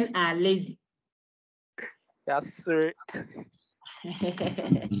are lazy. Yes, sir.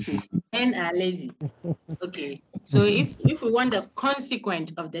 Men are lazy. Okay. So if we want the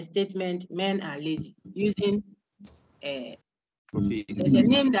consequent of the statement, men are lazy, using there's a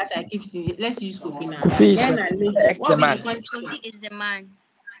name that I keep seeing. Let's use Kofi now. Kofi Men are lazy. What will the consequence? Kofi is the man.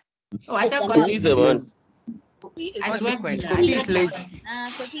 Oh, I thought Kofi is a man. Consequence. Kofi is lazy.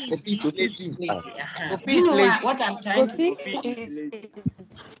 Kofi is lazy. You know what I'm trying to do?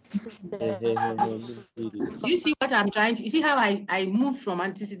 You see what I'm trying to, you see how I move from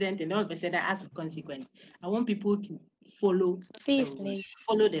antecedent and all of a sudden I ask consequent. I want people to follow the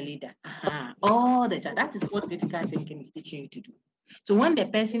leader. All the time. That is what critical thinking is teaching you to do. So when the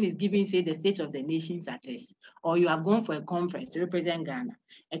person is giving, say, the State of the Nation's address, or you are going for a conference to represent Ghana,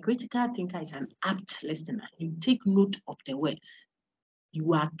 a critical thinker is an apt listener. You take note of the words.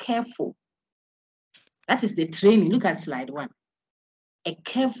 You are careful. That is the training. Look at slide 1. A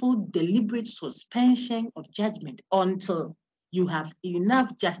careful, deliberate suspension of judgment until you have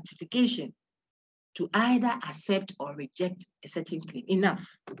enough justification to either accept or reject a certain claim. Enough.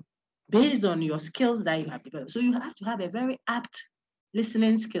 Based on your skills that you have developed. So you have to have a very apt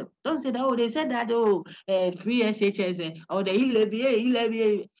listening skill. Don't say that, oh, they said that, free CHS, or the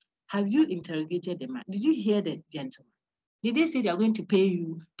e-levy. Have you interrogated the man? Did you hear the gentleman? Did they say they are going to pay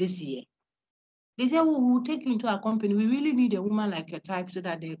you this year? They say, oh, we'll take you into our company. We really need a woman like your type so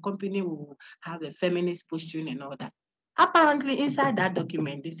that the company will have a feminist posturing and all that. Apparently, inside that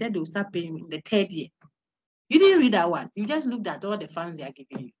document, they said they'll start paying in the 3rd year. You didn't read that one. You just looked at all the funds they are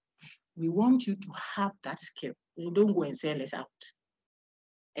giving you. We want you to have that skill. You don't go and sell us out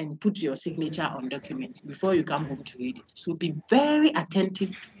and put your signature on documents before you come home to read it. So be very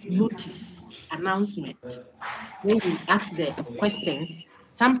attentive to notice, announcement. When you ask the questions,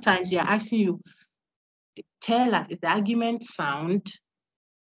 sometimes you are asking you, tell us, is the argument sound?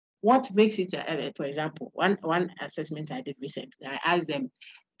 What makes it, for example, one assessment I did recently, I asked them,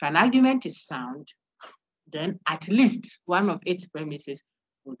 if an argument is sound, then at least one of its premises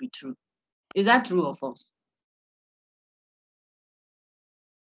will be true. Is that true or false?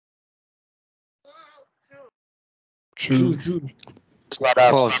 True.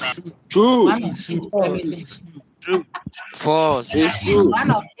 False. True. One of its premises. False. It's true.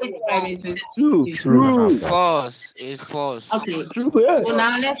 One of its premises. True. False. It's false. Okay. True. So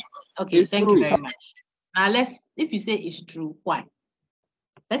now let's. Okay. It's thank true. you very much. Now let's. If you say it's true, why?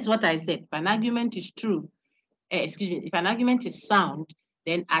 That's what I said. If an argument is true, excuse me. If an argument is sound,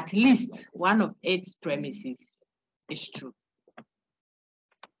 then at least one of its premises is true.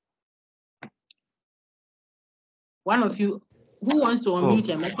 One of you, who wants to unmute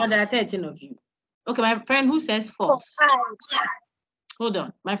them? Because there are 13 of you. Okay, my friend who says false. Hold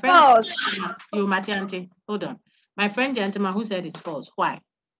on. My friend, false. You, Matiante, hold on. My friend gentleman who said it's false. Why?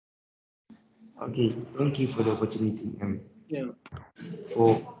 Okay, thank you for the opportunity. Yeah.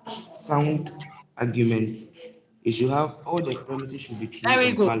 For sound argument, you should have all the premises should be true very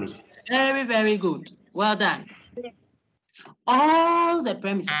and good. valid. Very, very good. Well done. All the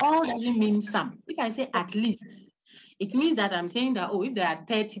premises, all doesn't mean some. If I say at least, it means that I'm saying that, oh, if there are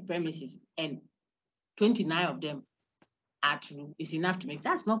 30 premises and 29 of them are true, it's enough to make.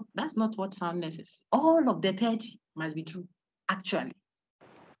 That's not what soundness is. All of the 30 must be true, actually.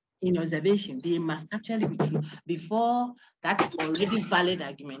 In observation, they must actually be true before that already valid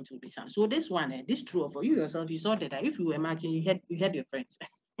argument will be sound. So this one, this true for you yourself, you saw that if you were marking, you had your friends.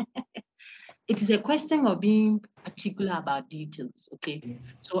 it is a question of being particular about details, okay?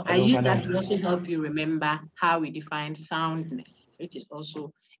 So I use that to also help you remember how we define soundness, which is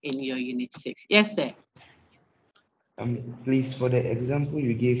also in your unit 6. Yes, sir. Please, for the example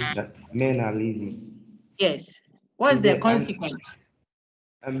you gave that men are lazy. Yes. What is the consequence?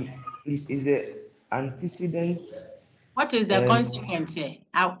 Please, is the antecedent? What is the consequence here?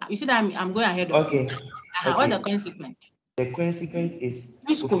 You see that I'm going ahead of you. What's the consequence? The consequence is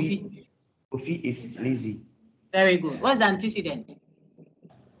Kofi. Kofi is lazy. Very good. What's the antecedent?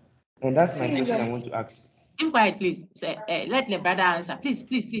 And that's my question I want to ask. Keep quiet, please. Let the brother answer. Please,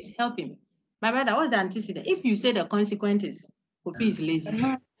 please, please help him. My brother, what's the antecedent? If you say the consequence is Kofi is lazy,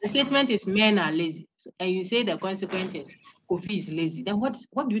 the statement is men are lazy, and you say the consequence is Kofi is lazy, then what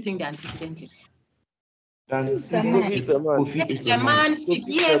do you think the antecedent is? Kofi is a man. Kofi is a man. Speak.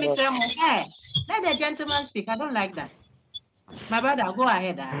 Yeah, Mr. Hey, let the gentleman speak. I don't like that. My brother, go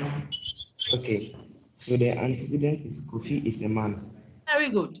ahead. Okay. So the antecedent is Kofi is a man. Very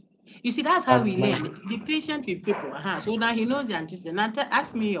good. You see, that's how we learn. Be patient with people. So now he knows the antecedent. Now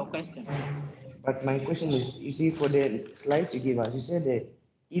ask me your question. But my question is, you see, for the slides you gave us, you said the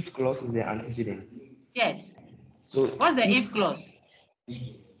if clause is the antecedent. Yes. So what's the if clause?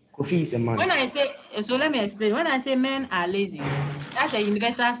 Kofi is a man. When I say, so let me explain. When I say men are lazy, that's a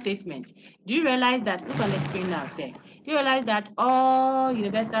universal statement. Do you realize that, look on the screen now, say, do you realize that all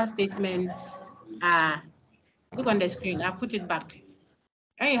universal statements are, look on the screen, I'll put it back.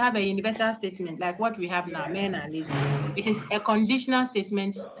 When you have a universal statement like what we have now, men are lazy, it is a conditional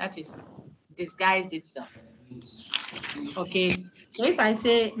statement that is disguised itself. Okay, so if I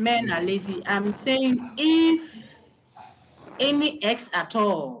say men are lazy, I'm saying if any X at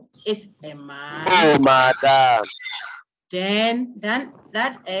all is a man, oh madam, then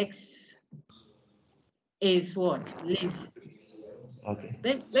that X is what? Lazy. Okay.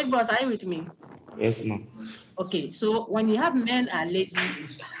 Big boss, are you with me? Yes, ma'am. Okay, so when you have men are lazy,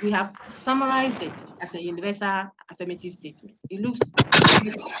 we have summarized it as a universal affirmative statement. It looks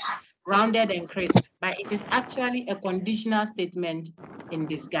rounded and crisp, but it is actually a conditional statement in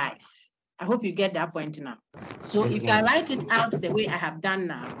disguise. I hope you get that point now. So if I write it out the way I have done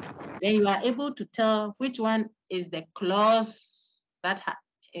now, then you are able to tell which one is the clause that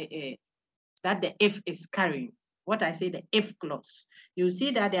the if is carrying. What I say, the if clause. You see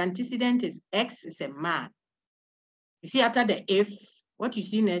that the antecedent is X is a man. You see after the if, what you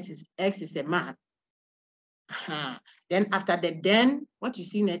see next is X is a man. Then after the then, what you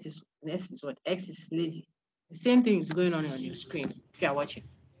see next is what? X is lazy. The same thing is going on your screen if you are watching.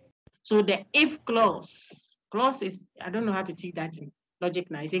 So the if clause is, I don't know how to teach that in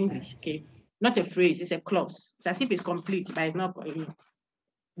logic now, it's English, okay? Not a phrase, it's a clause. It's as if it's complete, but it's not,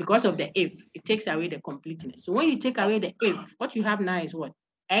 because of the if, it takes away the completeness. So when you take away the if, what you have now is what?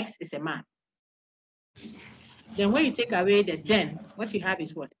 X is a man. Then when you take away the then, what you have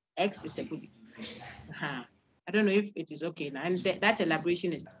is what? X is a booby. I don't know if it is okay now. And that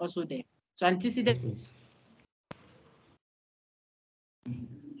elaboration is also there. So antecedent.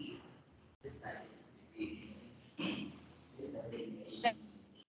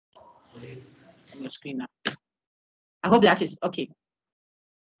 On your screen now. I hope that is okay.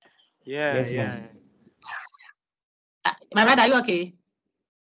 Yeah, yes, yeah. My brother, are you okay?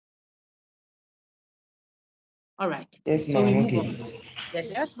 All right. Yes, so ma'am. Okay.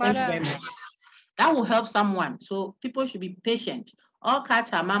 Yes, thank you very much. That will help someone. So people should be patient. All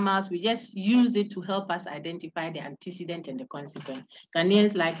cats are mammals. We just use it to help us identify the antecedent and the consequence.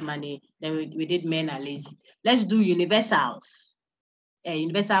 Ghanaians like money. Then we did men are lazy. Let's do universals.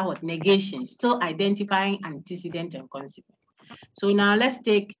 Universal what? Negation. Still identifying antecedent and consequence. So now let's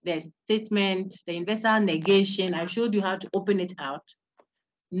take the statement, the universal negation. I showed you how to open it out.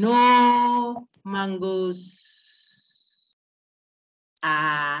 No mangoes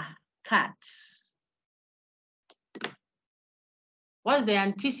are cut. What's the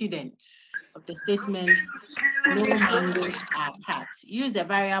antecedent of the statement? No mangoes are cut. Use the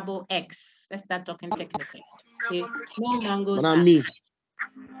variable X. Let's start talking technically. Okay. No mangoes Madam are me.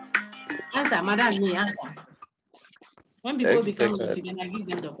 Answer, madam me, answer. When people become lazy, then I give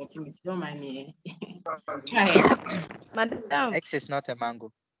them the opportunity. Don't mind me. Go ahead. Madam. X is not a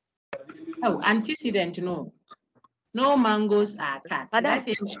mango. Oh, antecedent, no. No mangoes are cut. Madam.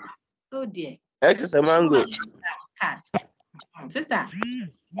 Oh dear. X is a mango. Cut. Sister,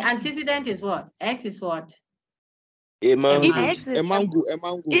 the antecedent is what? X is what? A mango. If X is a mango.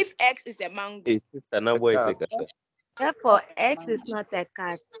 If X is a mango. Therefore, X is not a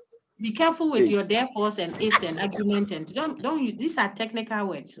cat. Be careful with your therefores and ifs and argument, and don't use, these are technical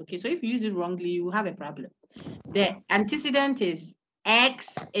words. Okay, so if you use it wrongly, you will have a problem. The antecedent is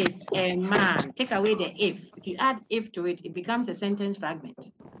X is a man. Take away the if. If you add if to it, it becomes a sentence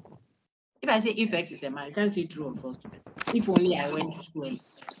fragment. If I say if X is a man, you can't say true or false to that. If only I went to school.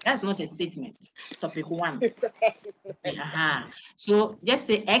 That's not a statement. Topic 1. So just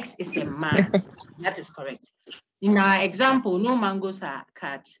say X is a man. That is correct. In our example, no mangoes are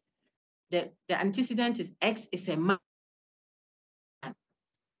cut. The antecedent is X is a man.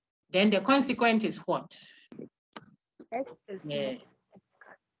 Then the consequent is what? X is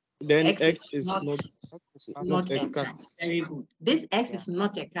Then X is not a cat. Very good. This X is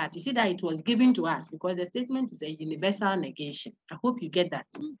not a cat. You see that it was given to us because the statement is a universal negation. I hope you get that.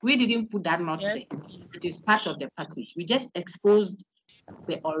 We didn't put that not there. It is part of the package. We just exposed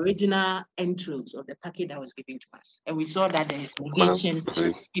the original entrails of the package that was given to us. And we saw that there is negation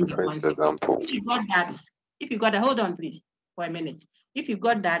in the consequence. If you got that, hold on please for a minute. If you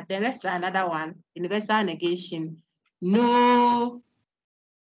got that, then let's try another one. Universal negation. No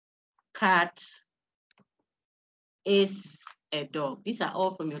cat is a dog. These are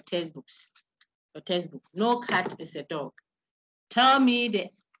all from your textbooks. Your textbook. No cat is a dog. Tell me the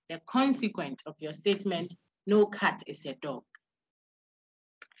consequent of your statement. No cat is a dog.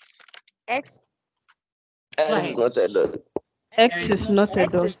 X. X is not a dog. X is not a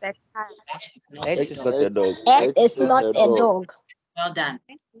dog. X is not a dog. X is not a dog. Well done.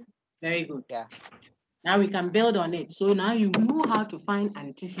 Very good. Yeah. Now we can build on it. So now you know how to find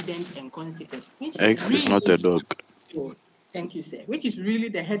antecedent and consequence. X is not a dog. Thank you, sir. Which is really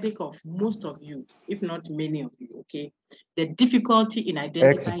the headache of most of you, if not many of you, okay? The difficulty in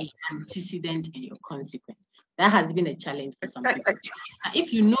identifying antecedent and your consequence. That has been a challenge for some people.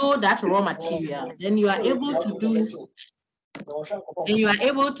 If you know that raw material, then you are able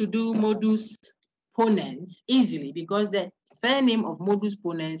to do modus ponens easily, because the surname of modus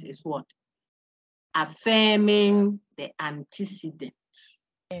ponens is what? Affirming the antecedent.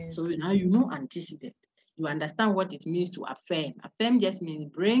 So now you know antecedent. You understand what it means to affirm. Affirm just means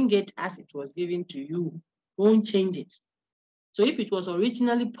bring it as it was given to you. Don't change it. So if it was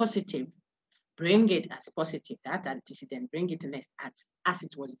originally positive, bring it as positive. That antecedent, bring it next as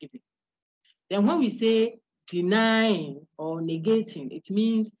it was given. Then when we say denying or negating, it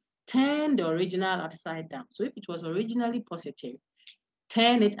means turn the original upside down. So if it was originally positive,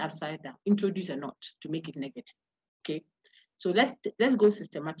 turn it upside down, introduce a not to make it negative. Okay, so let's go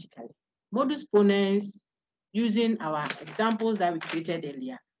systematically. Modus ponens, using our examples that we created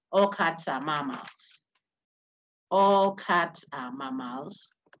earlier. All cats are mammals. All cats are mammals.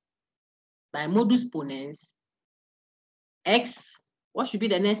 By modus ponens, X, what should be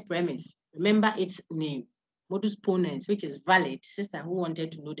the next premise? Remember its name. Modus ponens, which is valid. Sister who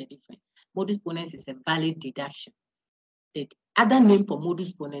wanted to know the difference. Modus ponens is a valid deduction. The other name for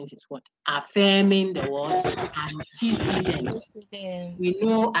modus ponens is what? Affirming the word antecedent. We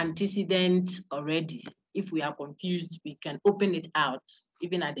know antecedent already. If we are confused, we can open it out,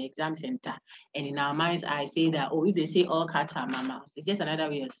 even at the exam center. And in our minds, I say that, oh, if they say all cats are mammals, it's just another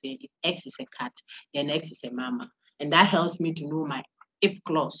way of saying if X is a cat, then X is a mammal. And that helps me to know my if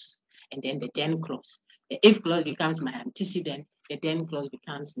clause and then the then clause. The if clause becomes my antecedent, the then clause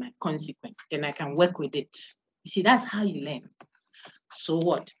becomes my consequent. Then I can work with it. You see, that's how you learn. So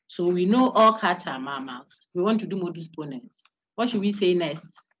what? So we know all cats are mammals. We want to do modus ponens. What should we say next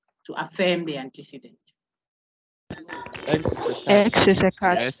to affirm the antecedent? X is a cat. X is a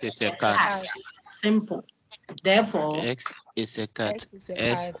cat. X is a cat. Simple. Therefore, X is a cat.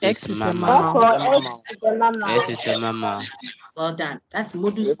 X is is a mammal. mammal. S is a mammal. Well done. That's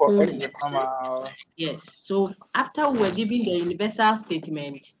modus ponens. Yes. So after we were given the universal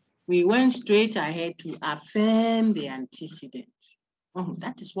statement, we went straight ahead to affirm the antecedent.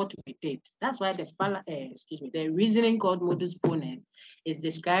 That is what we did. That's why the reasoning called modus ponens is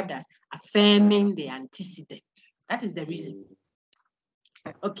described as affirming the antecedent. That is the reason.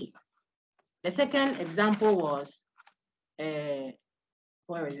 Okay. The second example was,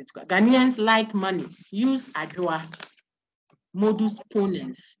 where is it? Ghanaians like money. Use Adwa. Modus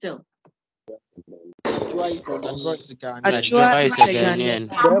ponens still. Adwa is a Ghanaian. Adwa is a Ghanaian.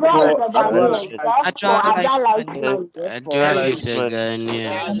 Adwa is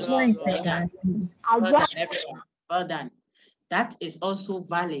a Ghanaian. Well done. That is also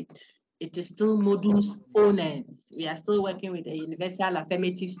valid. It is still modus ponens. We are still working with a universal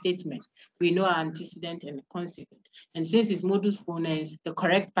affirmative statement. We know our antecedent and consequent. And since it's modus ponens, the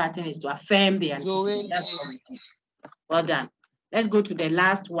correct pattern is to affirm the antecedent. That's what we did. Well done. Let's go to the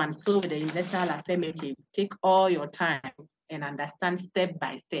last one, still with the universal affirmative. Take all your time and understand step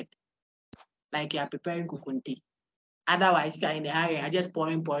by step, like you are preparing kukunti. Otherwise, if you are in a hurry, I just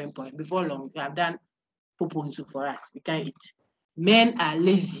pouring. Before long, you have done pupunsu for us. We can't eat. Men are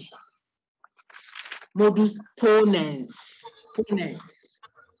lazy. Modus ponens.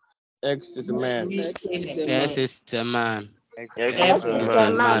 X is a man. X is a man. X is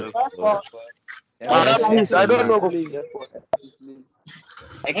a man. I don't know.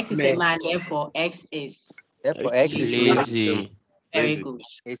 X is a man, therefore X is lazy. Very good.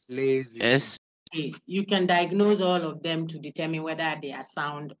 It's lazy. Yes. Okay. You can diagnose all of them to determine whether they are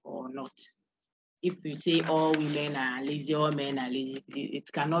sound or not. If you say all women are lazy, all men are lazy,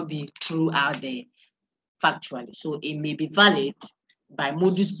 it cannot be true out there factually. So it may be valid by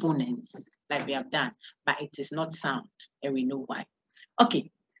modus ponens, like we have done, but it is not sound, and we know why. Okay,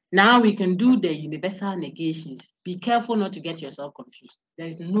 now we can do the universal negations. Be careful not to get yourself confused. There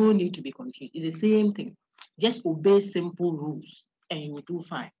is no need to be confused. It's the same thing. Just obey simple rules, and you will do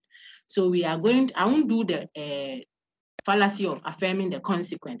fine. So we are going to, I won't do the fallacy of affirming the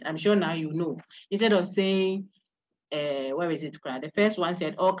consequent. I'm sure now you know. Instead of saying, where is it, Clara? The first one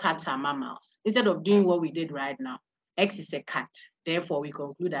said all cats are mammals. Instead of doing what we did right now, X is a cat. Therefore, we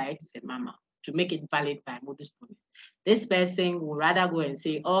conclude that X is a mammal to make it valid by modus ponens. This person will rather go and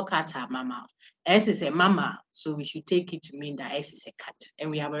say all cats are mammals. X is a mammal, so we should take it to mean that X is a cat. And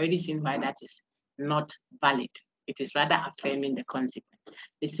we have already seen why that is not valid. It is rather affirming the consequent.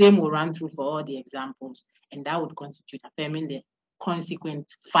 The same will run through for all the examples, and that would constitute affirming the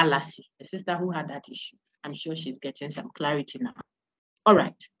consequent fallacy. The sister who had that issue, I'm sure she's getting some clarity now. All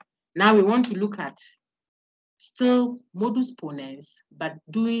right, now we want to look at still modus ponens, but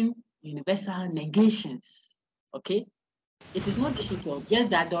doing universal negations, okay? It is not difficult, just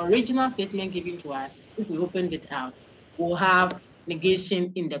that the original statement given to us, if we opened it out, will have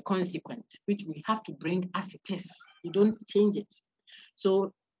negation in the consequent, which we have to bring as it is. You don't change it.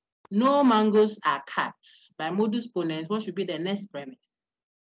 So no mangoes are cats. By modus ponens, what should be the next premise?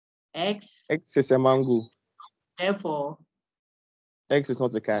 X is a mango. Therefore, X is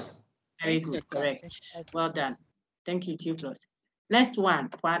not a cat. Very good, correct. Well done. Thank you, Theophilus. Next one,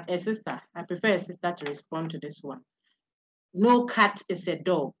 for a sister. I prefer a sister to respond to this one. No cat is a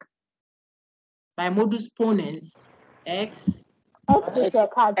dog. By modus ponens, X. X is a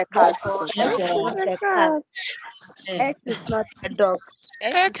cat. X is not a dog.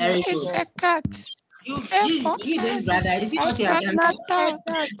 X is a cat. You didn't, brother. You see what you have done?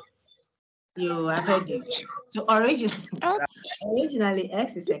 You, I heard you. So originally,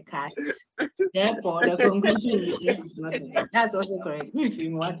 X is a cat. Therefore, the conclusion is X is not a cat. That's also correct. If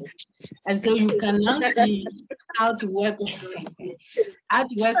you want it. And so you can now see how to work with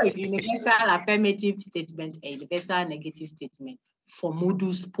universal affirmative statement and universal negative statement for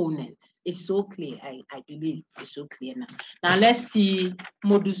modus ponens. It's so clear. I believe it's so clear now. Now let's see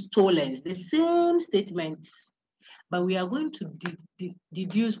modus tollens. The same statement, but we are going to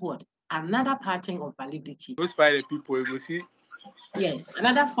deduce what? Another pattern of validity. Those by the people you will see. Yes,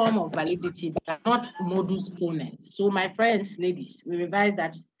 another form of validity, but not modus ponens. So my friends, ladies, we revised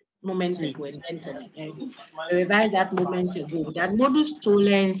that moment ago, and gentlemen, we revised that moment ago. That modus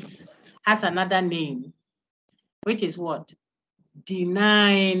tollens has another name, which is what?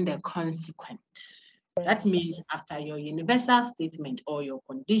 Denying the consequent. That means after your universal statement or your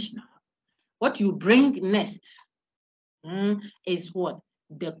conditional, what you bring next is what?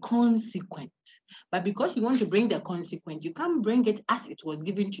 The consequent. But because you want to bring the consequent, you can't bring it as it was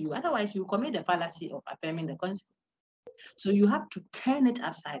given to you. Otherwise, you commit the fallacy of affirming the consequent. So you have to turn it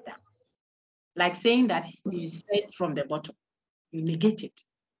upside down. Like saying that he is first from the bottom. You negate it.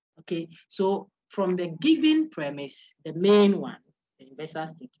 Okay. So from the given premise, the main one, the universal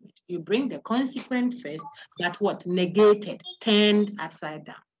statement, you bring the consequent first, but what? Negated, turned upside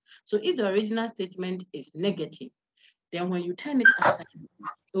down. So if the original statement is negative, then when you turn it upside down,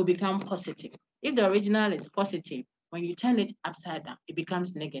 it will become positive. If the original is positive, when you turn it upside down, it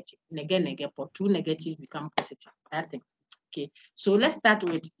becomes negative. Negative, or two negatives become positive. That thing. Okay, so let's start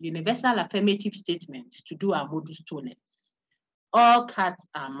with universal affirmative statements to do our modus tollens. All cats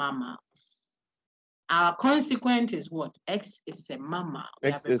are mammals. Our consequent is what? X is a mammal.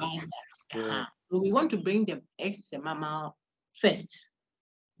 We have revised that. So we want to bring the X is a mammal first.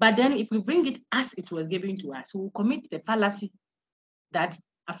 But then if we bring it as it was given to us, we'll commit the fallacy that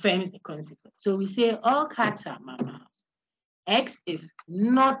affirms the consequence. So we say all cats are mammals. X is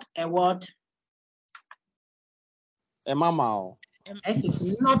not a what? A mammal. X is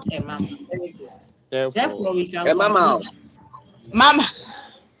not a mammal. Very good. Therefore, we can a mammal. Mama.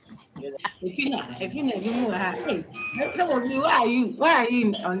 If you know, hey, some of you, why are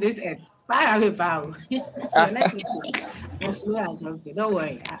you on this end? Why are we found? Don't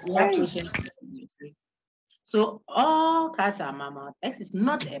worry. We have patience. So all cats are mammals. X is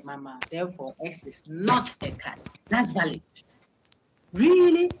not a mammal. Therefore, X is not a cat. That's valid.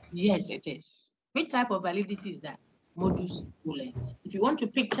 Really? Yes, it is. Which type of validity is that? Modus tollens. If you want to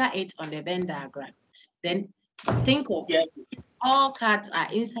picture it on the Venn diagram, then think of all cats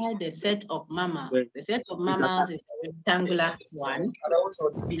are inside the set of mammals. The set of mammals is a rectangular one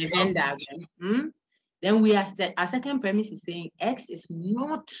in the Venn diagram. Then we are our second premise is saying X is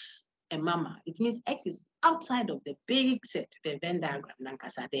not a mammal. It means X is outside of the big set, the Venn diagram,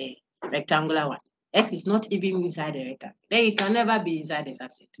 the rectangular one. X is not even inside the rectangle. Then it can never be inside the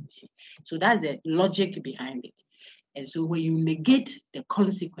subset. So that's the logic behind it. And so when you negate the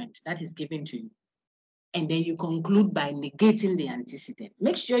consequent that is given to you, and then you conclude by negating the antecedent.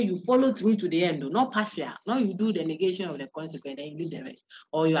 Make sure you follow through to the end, not partial. Now you do the negation of the consequent, then you do the rest.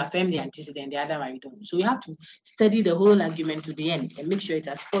 Or you affirm the antecedent, the other one you don't. So you have to study the whole argument to the end and make sure it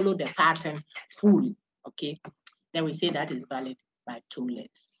has followed the pattern fully. Okay? Then we say that is valid by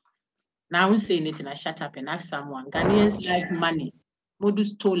tollens. Now I'm saying it and I shut up and ask someone. Ghanaians like money.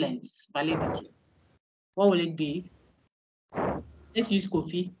 Modus tollens, validity. What will it be? Let's use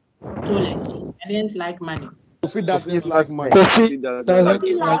Kofi. Tollens. Ghanaians like money. Kofi doesn't like money. Kofi doesn't like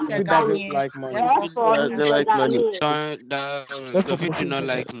money. Kofi doesn't like money. Kofi do not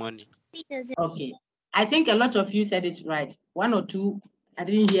like money. Okay. I think a lot of you said it right. One or two, I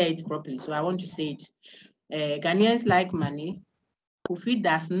didn't hear it properly, so I want to say it. Ghanaians like money. Kofi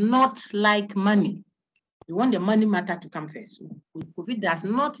does not like money. You want the money matter to come first. Kofi does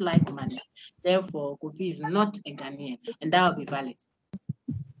not like money. Therefore, Kofi is not a Ghanaian, and that will be valid.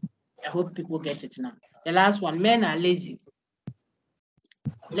 I hope people get it now. The last one, men are lazy.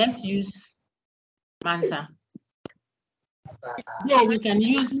 Let's use Mansa. No, we can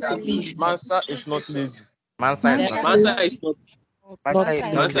use Kofi. Mansa is not lazy. Mansa is not lazy.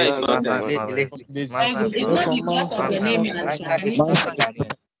 It's not because of the name Mansa.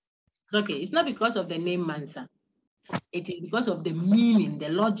 Okay, it's not because of the name Mansa. It is because of the meaning, the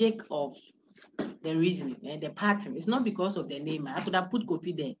logic of the reasoning and the pattern. It's not because of the name. I could have put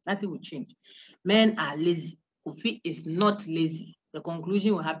Kofi there. Nothing will change. Men are lazy. Kofi is not lazy. The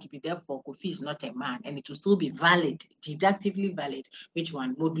conclusion will have to be therefore Kofi is not a man, and it will still be valid, deductively valid. Which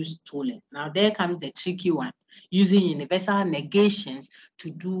one? Modus tollens. Now there comes the tricky one, using universal negations to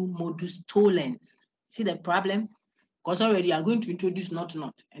do modus tollens. See the problem? Because already you are going to introduce not,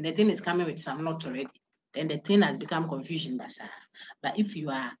 and the thing is coming with some not already. Then the thing has become confusion. But if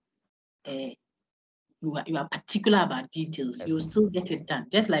you are you are particular about details, you'll still get it done.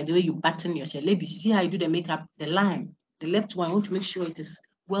 Just like the way you button your shirt. Ladies, see how you do the makeup, the line, the left one, you want to make sure it is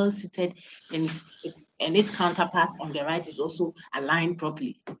well seated and its counterpart on the right is also aligned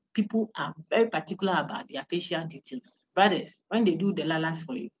properly. People are very particular about their facial details. Brothers, when they do the lalas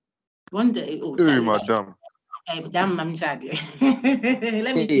for you, one day, Hey, madam. Madam, I'm sorry.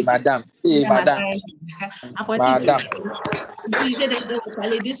 Let me Hey, madam. Hey, madam. Madam. You said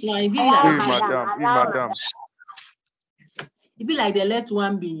this one, it be like, Hey, madam. Hey, madam. It be like the left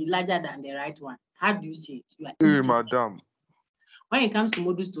one be larger than the right one. How do you see it? You are Hey, madam. When it comes to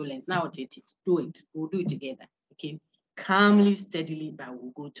modus tollens, now take it. Do it. We'll do it together. Okay. Calmly, steadily, but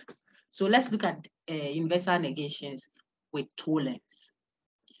we'll go through. So let's look at universal negations with tollens.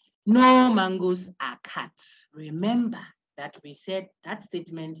 No mangoes are cats. Remember that we said that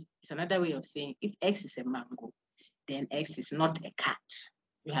statement is another way of saying if X is a mango, then X is not a cat.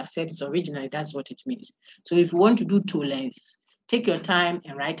 We have said it originally, that's what it means. So if you want to do tollens, take your time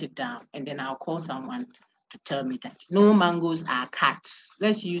and write it down, and then I'll call someone to tell me that. No mangoes are cats.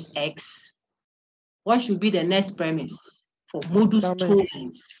 Let's use X. What should be the next premise for modus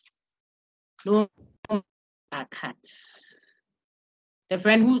tollens? No mangoes are cats. The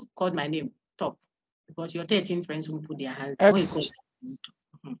friend who called my name, top, because your 13 friends who put their hands.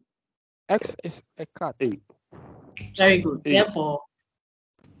 X is a cat. Very good. Therefore,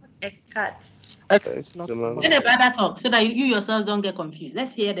 a cat. X is not. Let the brother talk so that you yourselves don't get confused.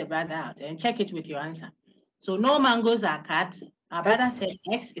 Let's hear the brother out and check it with your answer. So no mangoes are cats. Our brother said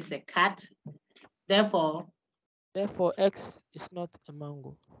X is a cat. Therefore, X is not a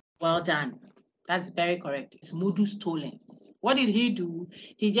mango. Well done. That's very correct. It's modus tollens. What did he do?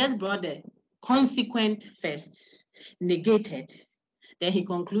 He just brought the consequent first, negated. Then he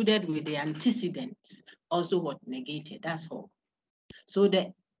concluded with the antecedent, also what negated. That's all. So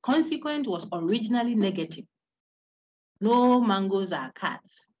the consequent was originally negative. No mangoes are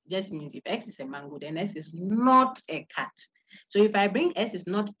cats. Just means if X is a mango, then S is not a cat. So if I bring S is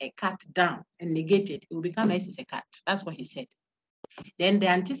not a cat down and negate it, it will become S is a cat. That's what he said. Then the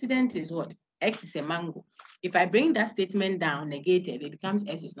antecedent is what? X is a mango. If I bring that statement down, negate it, it becomes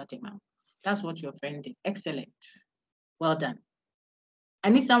S is not a mango. That's what your friend did. Excellent. Well done. I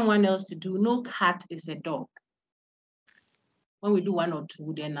need someone else to do. No cat is a dog. When we do 1 or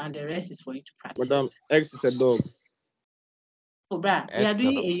 2, then now the rest is for you to practice. Madam, X is a dog. Oh, bruh, we are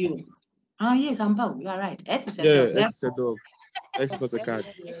doing AU. Oh, yes, I'm both. You are right. S is a dog. X is a dog. X is not a cat.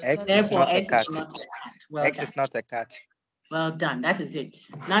 X is Therefore, not a S cat. is not a cat. Well X done. is not a cat. Well done. That is it.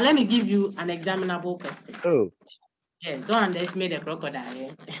 Now let me give you an examinable question. Oh. Yes, don't underestimate the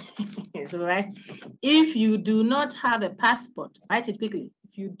crocodile. It's all right. If you do not have a passport, write it quickly.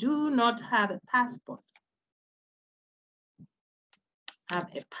 If you do not have a passport,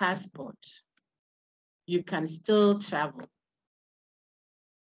 you can still travel.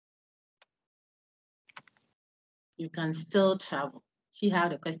 You can still travel. See how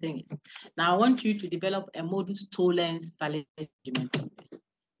the question is. Now I want you to develop a modus tollens valid argument on this.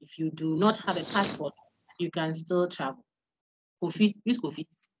 If you do not have a passport, you can still travel. Kofi, use Kofi.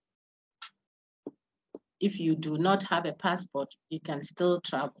 If you do not have a passport, you can still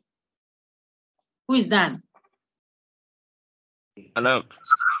travel. Who is done? Madam.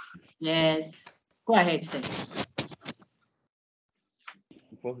 Yes. Go ahead, sir.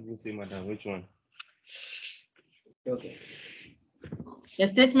 Before you say, madam, which one? Okay. The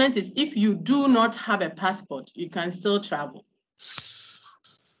statement is, if you do not have a passport, you can still travel.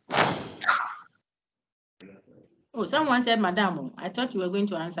 Oh, someone said, Madam, I thought you were going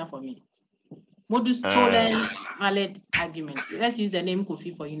to answer for me. Modus tollens valid argument. Let's use the name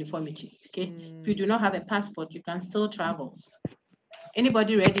Kofi for uniformity. Okay. If you do not have a passport, you can still travel.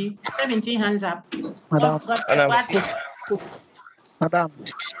 Anybody ready? 17 hands up. Madam. Madam.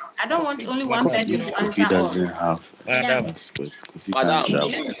 I don't want only one person to answer. Kofi doesn't have a passport. Kofi can't travel.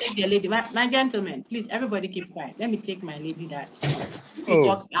 Let me take the lady. My gentlemen, please, everybody keep quiet. Let me take my lady that. If you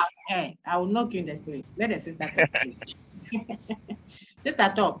talk, I will knock you in the spirit. Let the sister talk, please.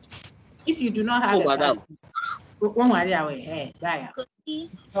 Sister talk. If you do not have a passport, don't worry away. Please,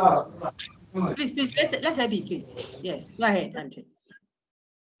 let her be, please. Yes, go ahead, Auntie.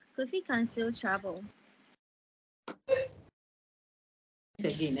 Kofi can still travel.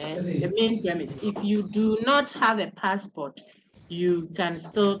 Again, the main premise, if you do not have a passport, you can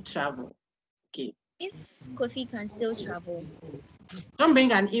still travel. Okay. If Kofi can still travel. Don't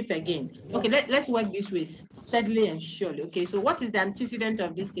bring an if again. Okay, let's work this way, steadily and surely. Okay, so what is the antecedent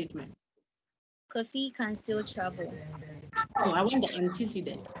of this statement? Kofi can still travel. No, I want the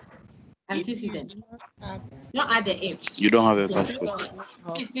antecedent. Antecedent. Not add the if. You don't have a passport.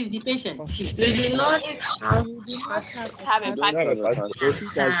 Please be patient. You do not have a passport. Kofi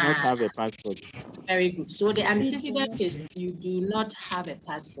does not have a passport. Very good. So the antecedent is you do not have a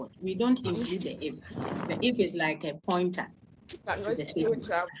passport. We don't include the if. The if is like a pointer. Okay,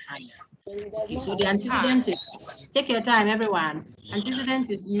 so the antecedent is, take your time, everyone. Antecedent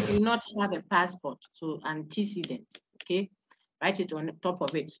is you do not have a passport. So antecedent, okay? Write it on the top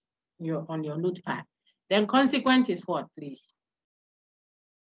of it, on your notepad. Then consequent is what, please?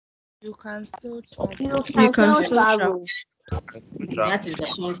 You can still travel. You can still travel. That is the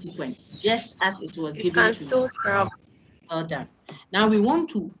consequence, just as it was given can to still you. travel. Well done. Now we want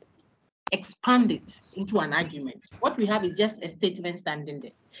to expand it into an argument. What we have is just a statement standing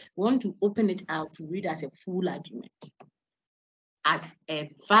there. We want to open it out to read as a full argument, as a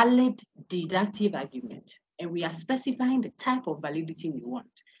valid deductive argument. And we are specifying the type of validity we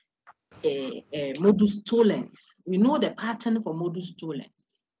want. Modus tollens. We know the pattern for modus tollens.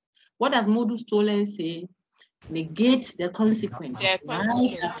 What does modus tollens say? Negate the consequence right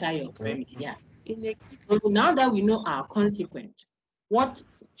after your premise. Yeah. So now that we know our consequence, what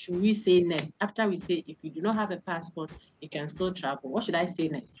should we say next? After we say, if you do not have a passport, you can still travel. What should I say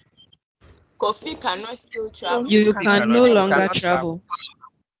next? Kofi cannot still travel. You can no longer travel.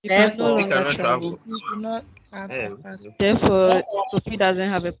 You can no longer travel. You do not have a passport. Therefore, Kofi doesn't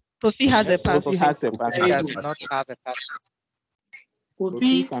have a. Kofi has a passport. Kofi does not have a passport.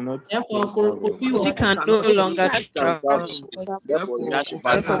 Kofi cannot. Therefore, Kofi can no longer travel. Therefore, you have to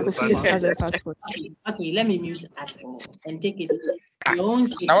pass. Kofi has a passport. Okay, let me mute at all and take it. Your own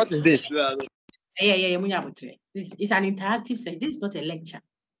statement. Now, what is this? It's an interactive session. This is not a lecture.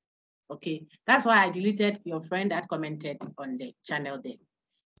 Okay, that's why I deleted your friend that commented on the channel there.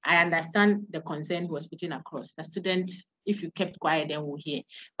 I understand the concern was putting across. The students, if you kept quiet, then we'll hear.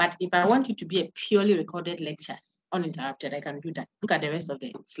 But if I want it to be a purely recorded lecture, uninterrupted, I can do that. Look at the rest of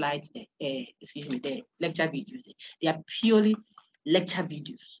the slides, the lecture videos. They are purely lecture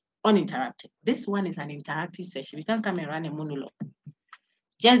videos, uninterrupted. This one is an interactive session. We can't come and run a monologue.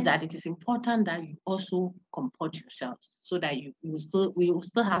 Just that it is important that you also comport yourselves so that we will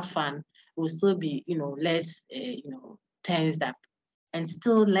still have fun. We'll still be, less, tensed up and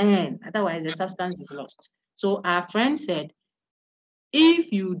still learn. Otherwise, the substance is lost. So our friend said,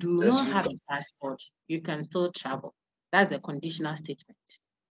 if you do not have a passport, you can still travel. That's a conditional statement.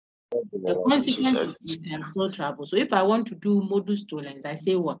 The consequence is you can still travel. So if I want to do modus tollens, I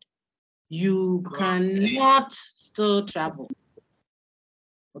say what? You cannot still travel.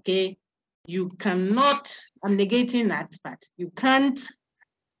 Okay? You cannot, I'm negating that part. You can't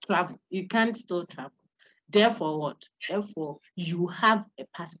travel. You can't still travel. Therefore, what? Therefore, you have a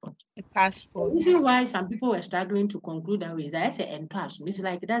passport. A passport. The reason why some people were struggling to conclude that way is that I say enpass. It's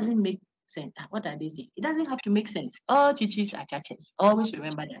like it doesn't make sense. What are they saying? It doesn't have to make sense. All chichis are churches. Always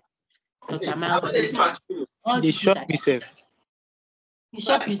remember that. Dr. Miles, all They chichis shock are me, churches. self. They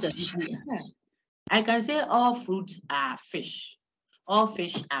shock you, sir. I can say all fruits are fish. All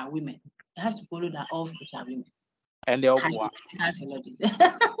fish are women. It has to follow that all fruits are women. And they're what? That's a logic.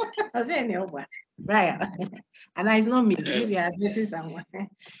 I say any over. Right. And it's not me. If you are addressing someone,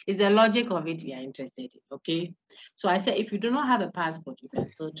 it's the logic of it we are interested in. Okay. So I said if you do not have a passport, you can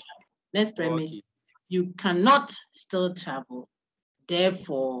still travel. Next premise, you cannot still travel.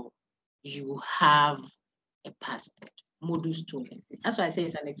 Therefore, you have a passport. Modus tollens. That's why I say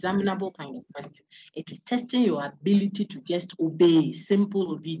it's an examinable kind of question. It is testing your ability to just obey,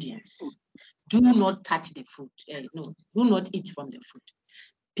 simple obedience. Do not touch the fruit. No, do not eat from the fruit.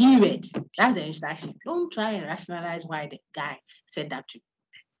 Period. That's the instruction. Don't try and rationalize why the guy said that to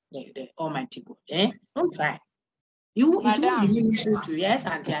the Almighty God. Don't try. It won't be meaningful to you. Yes,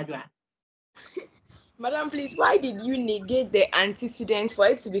 Auntie Adwa. Madam, please, why did you negate the antecedent for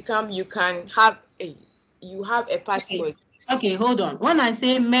it to become you have a passport? Okay, hold on. When I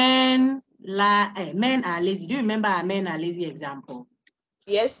say men are lazy, do you remember our men are lazy example?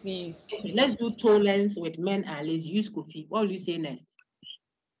 Yes, please. Okay, let's do tolerance with men are lazy. Use Kofi. What will you say next?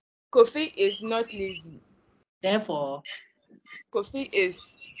 Kofi is not lazy. Therefore, Kofi is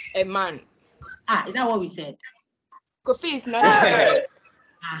a man. Is that what we said? Kofi is not a man.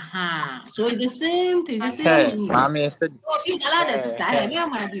 So it's the same thing. It's the same rule.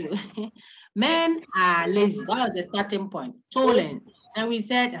 Men are lazy. That was the starting point. Tolerance. And we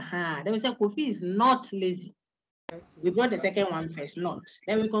said, then we said Kofi is not lazy. We brought the second one first, not.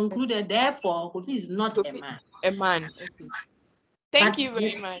 Then we concluded, therefore, Kofi is not a man. A man. Okay. Thank you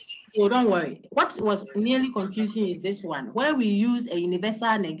very much. So don't worry. What was nearly confusing is this one, where we use a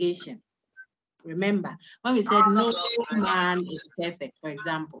universal negation. Remember, when we said no man is perfect, for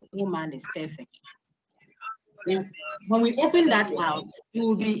example, no man is perfect. When we open that out, it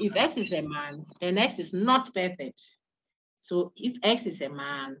will be if X is a man, then X is not perfect. So if X is a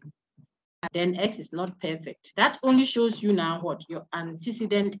man, then X is not perfect. That only shows you now what? Your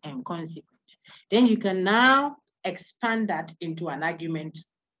antecedent and consequent. Then you can now expand that into an argument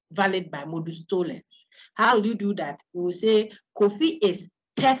valid by modus tollens. How will you do that? We will say Kofi is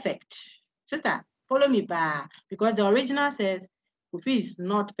perfect. Sister, follow me back, because the original says Kofi is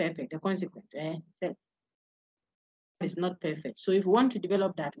not perfect. The consequent is not perfect. So if we want to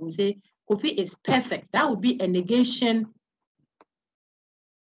develop that, we'll say Kofi is perfect. That would be a negation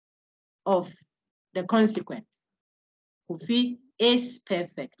of the consequent. Kofi is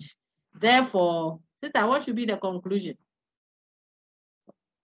perfect. Therefore, sister, what should be the conclusion?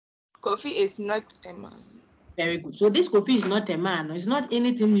 Kofi is not a man. Very good. So this Kofi is not a man. It's not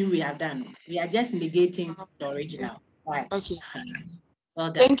anything new we have done. We are just negating the original. Right. Okay.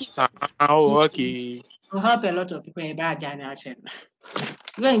 Well done. Thank you. Okay. Will help a lot of people in bad generation.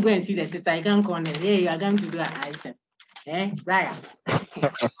 When you go and see the sister, you can call them. Yeah, you are going to do an answer. Right.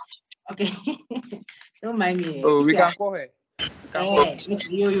 Okay. Don't mind me. Oh, we can call her.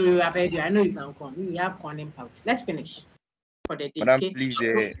 You, I know you can call. You have calling pouch. Let's finish for the day. Madam, okay? please,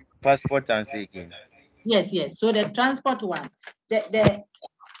 the passport and say again. Yes. So the transport one.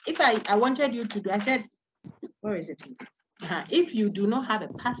 If I wanted you to do, I said, where is it? If you do not have a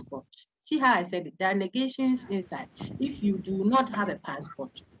passport, see how I said it, there are negations inside. If you do not have a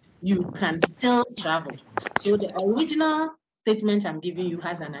passport, you can still travel. So the original statement I'm giving you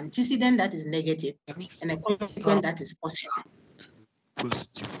has an antecedent that is negative and a consequent that is positive.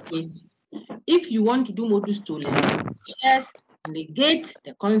 Okay. If you want to do modus tollens, just negate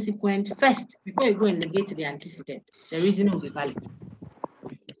the consequent first before you go and negate the antecedent. The reason will be valid.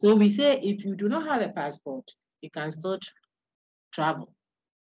 So we say if you do not have a passport, you can still travel.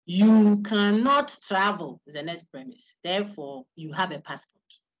 You cannot travel is the next premise. Therefore, you have a passport.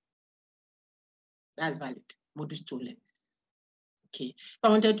 That's valid. Modus tollens. Okay. If I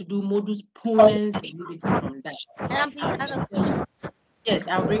wanted to do modus ponens, from that. Madam, please, I have a question. Yes,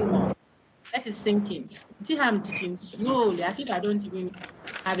 I'll bring more. Let it sink in. See how I'm teaching slowly. I think I don't even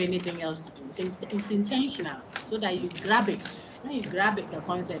have anything else to do. It's intentional so that you grab it. When you grab it, the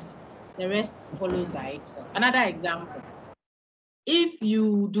concept, the rest follows by itself. Another example. If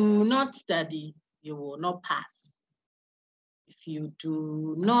you do not study, you will not pass. you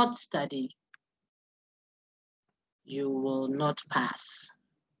do not study, you will not pass.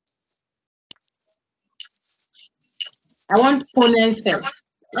 I want ponens first.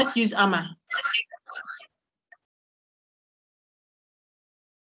 Let's use Amma.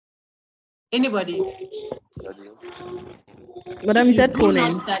 Anybody? Madam, you said do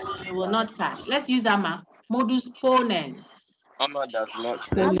not ponens. study, you will not pass. Let's use Amma. Modus ponens. Amma does not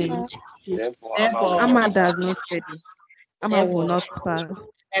study. Therefore, Amma does not study. Amma will not pass.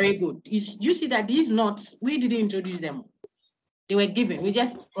 Very good. You see that these nots, we didn't introduce them. They were given. We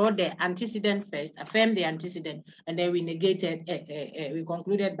just brought the antecedent first, affirmed the antecedent, and then we negated, we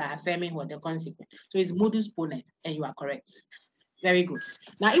concluded by affirming what the consequence. So it's modus ponens, and you are correct. Very good.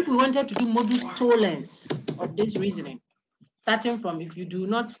 Now, if we wanted to do modus tollens of this reasoning, starting from if you do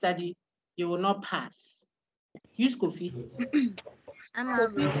not study, you will not pass. Use Kofi. Amma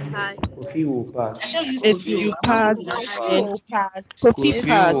will pass. Kofi will pass. If you pass, Kofi will pass.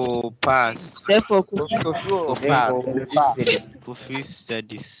 Kofi will pass. Therefore, Kofi will Therefore, pass. Kofi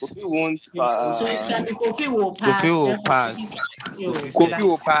studies. Kofi won't So it can be Kofi will pass. Kofi will therefore pass. Kofi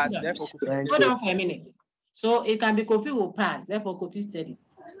will pass. Therefore, Kofi Hold on for a minute. So it can be Kofi will pass, therefore Kofi study.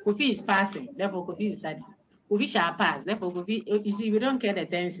 Kofi is passing, therefore Kofi is studying. Kofi shall pass, therefore Kofi. You see, we don't care the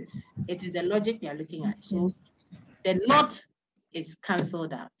tenses. It is the logic we are looking at. So the not is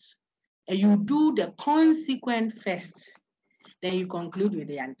cancelled out. And you do the consequent first, then you conclude with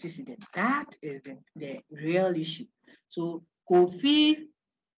the antecedent. That is the real issue. So Kofi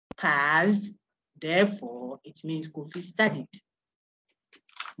passed, therefore it means Kofi studied.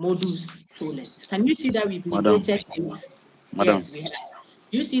 Modus tollens. Can you see that we've negated it? Madam, Yes, we have.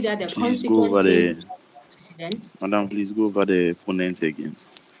 You see that the please go over consequence the. antecedent. Madam, please go over the ponents again.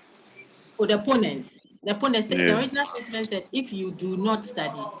 For the ponens, the Yeah. original statement said, if you do not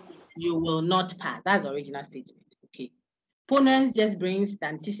study, you will not pass. That's the original statement. Okay. Ponens just brings the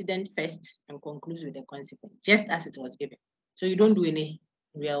antecedent first and concludes with the consequence, just as it was given. So you don't do any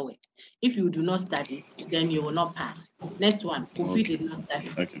real work. If you do not study, then you will not pass. Next one, Kofi did not study.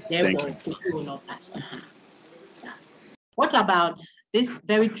 Okay. Therefore, Kofi will not pass. Yeah. What about this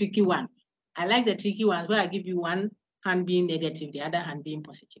very tricky one? I like the tricky ones where I give you one hand being negative, the other hand being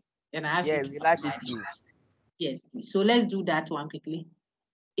positive. Then I ask you to we like it too. Yes, so let's do that one quickly.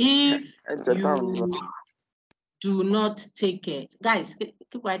 If you do not take care, guys,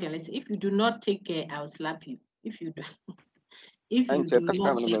 keep quiet and listen. If you do not take care, I'll slap you. If you do, if you do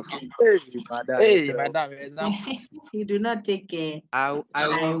not take care, Hey, madam. if you do not take care, I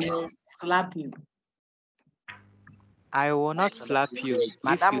will slap you. I will not slap you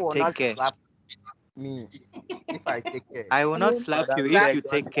if you take care. Slap me if I take care. I will not slap you if you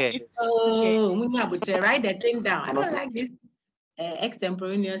take care. Oh, write the thing down. I don't like this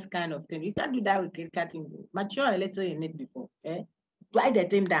extemporaneous kind of thing. You can't do that with credit cutting. Mature a little in it before. Write the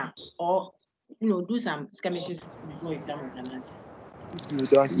thing down, or do some skirmishes before you come with an answer. You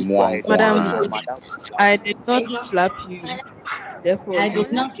don't keep quiet. Madam, I did not slap you. Therefore, I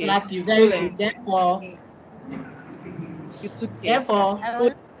did not slap you. Very good. Therefore,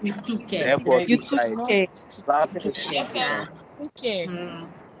 you took care. Therefore, you took care. Therefore, You took care.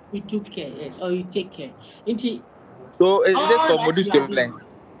 You took care, yes, or you take care. So is this for modus tollens?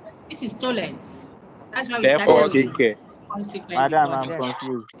 This is tollens. That's why we therefore, started take care. Madam, I'm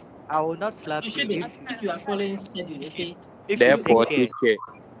confused. I will not slap you if you are following schedule, okay? if Therefore, you take care.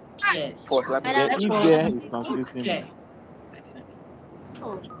 care. Yes. If there is confusing me.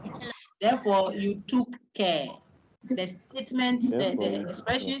 Therefore, you took care. The statements, the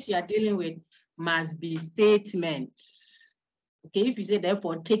expressions you are dealing with must be statements. Okay, if you say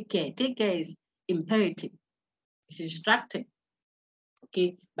therefore take care is imperative. It's instructive.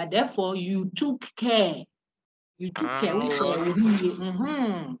 Okay, but therefore you took care. You took care.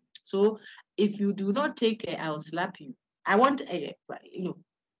 So if you do not take care, I'll slap you. I want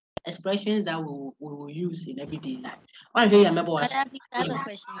expressions that we will use in everyday life. I remember what. I have a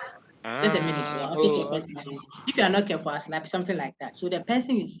question. Just a minute. I'll take your question. If you are not careful, I'll slap something like that. So the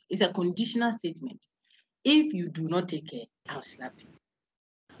person is a conditional statement. If you do not take care, I'll slap you.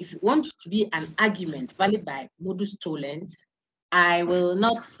 If you want it to be an argument valid by modus tollens, I will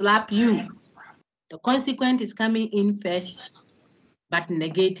not slap you. The consequence is coming in first, but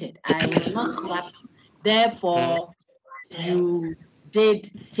negated. I will not slap you. Therefore, you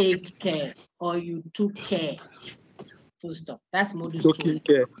did take care or you took care. Full stop. That's modus tollens.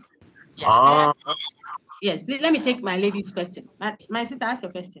 Care. Yeah. Yes, let me take my lady's question. My sister, ask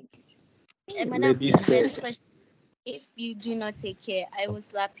your question. Madam, please, question. If you do not take care, I will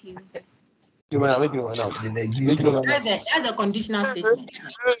slap you. That's a conditional statement.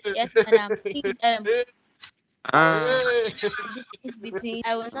 Yes, madam. Please, The difference between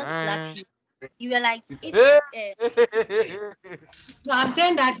I will not slap you. You were like, if So I'm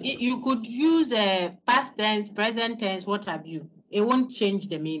saying that you could use past tense, present tense, what have you. It won't change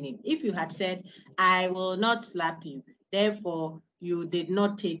the meaning. If you had said, I will not slap you, therefore you did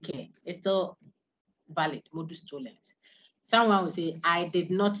not take care, it's still valid, modus tollens. Someone will say, I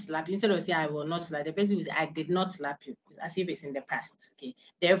did not slap you. Instead of saying, I will not slap, the person will say, I did not slap you, as if it's in the past. Okay.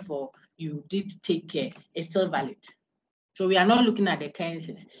 Therefore, you did take care. It's still valid. So we are not looking at the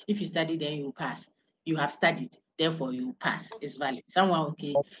tenses. If you study, then you pass. You have studied, therefore you pass. It's valid. Someone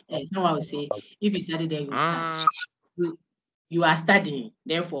will say, if you study, then you pass. You are studying,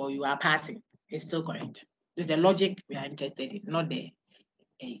 therefore you are passing. It's still correct. It's the logic we are interested in, not the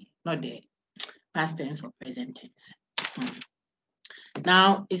past tense or present tense.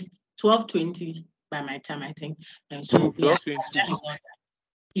 Now it's 12:20 by my time, I think. And so 12:20.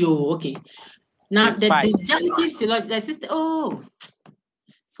 Okay. Now It's the five. disjunctive syllogism, the system. Oh,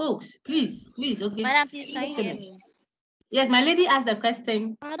 folks, please, okay. Madam, please, can you hear me? Yes, my lady asked the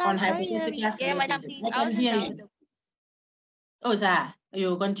question on hypothetical syllogism. Yeah, Madam, please. I can hear you. Oh, sir,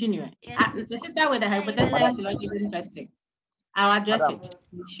 you continue. The sister with the hypothetical syllogism question. I'll address it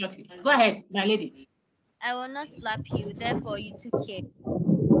shortly. Go ahead, my lady. I will not slap you, therefore you took care.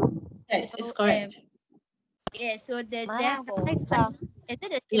 Yes, it's correct. Yeah, so therefore, can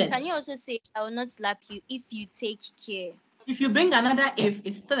you also say I will not slap you if you take care? If you bring another if,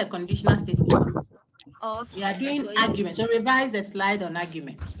 it's still a conditional statement. Oh, okay. We are doing argument. So revise the slide on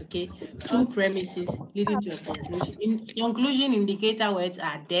argument. Okay. Two premises leading to a conclusion. In conclusion, indicator words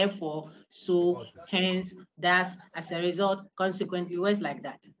are therefore, so, hence, thus, as a result, consequently, words like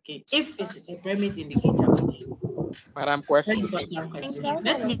that. Okay. If it's a premise indicator. Madam, question.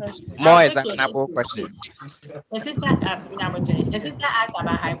 More examinable question. The sister asked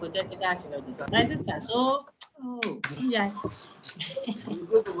about hypothetical syllogism. My sister, yes.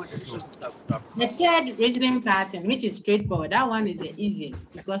 The third reasoning pattern, which is straightforward, that one is the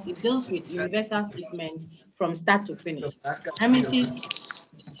easiest because it deals with universal statements from start to finish.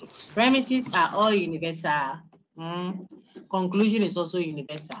 Premises are all universal. Conclusion is also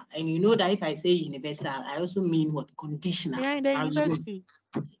universal. And you know that if I say universal, I also mean what? Conditional. Yeah, in the university.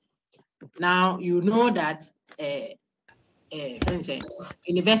 Now you know that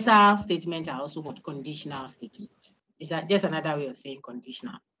universal statements are also what? Conditional statements. Is that just another way of saying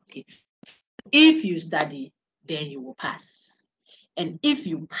conditional? Okay. If you study, then you will pass. And if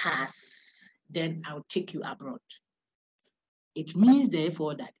you pass, then I'll take you abroad. It means,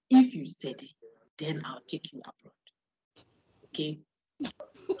 therefore, that if you study, then I'll take you abroad. Okay?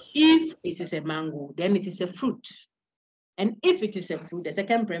 If it is a mango, then it is a fruit. And if it is a fruit, the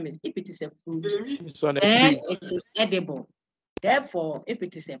second premise, if it is a fruit, then it is edible. Therefore, if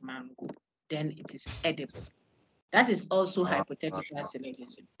it is a mango, then it is edible. That is also hypothetical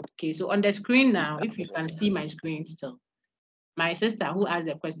syllogism. Okay, so on the screen now, if you can see my screen still, my sister who asked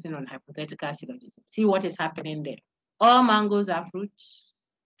a question on hypothetical syllogism, see what is happening there. All mangoes are fruits,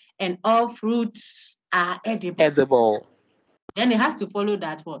 and all fruits are edible. Then it has to follow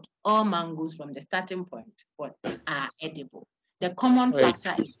that what? All mangoes from the starting point what are edible. The common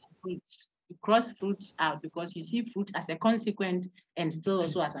factor is fruits. You cross fruits out because you see fruit as a consequent and still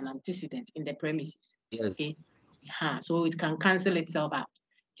also as an antecedent in the premises. Yes. Okay. So it can cancel itself out.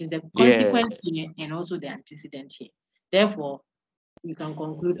 It is the consequence here and also the antecedent here. Therefore, you can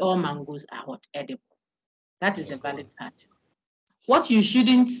conclude all mangoes are what? Edible. That is the valid part. What you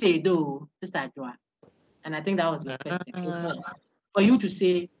shouldn't say though, Sister Joa, and I think that was the question, is for you to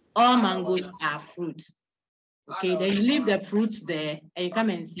say all mangoes are fruits. Okay, then you leave the fruits there and you come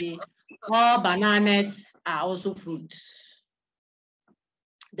and say all bananas are also fruits.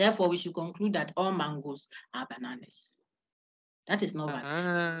 Therefore, we should conclude that all mangoes are bananas. That is not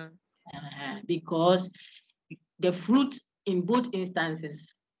valid. Because the fruit in both instances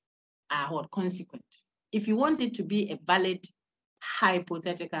are what? Consequent. If you want it to be a valid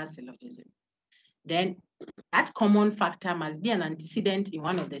hypothetical syllogism, then that common factor must be an antecedent in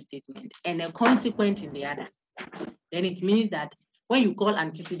one of the statements and a consequent in the other. Then it means that when you call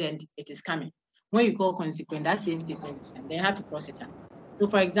antecedent, it is coming. When you call consequent, that same statement is coming. They have to cross it out. So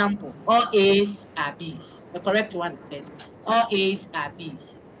for example, all A's are B's. The correct one says all A's are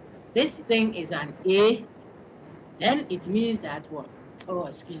B's. This thing is an A, then it means that what? Oh,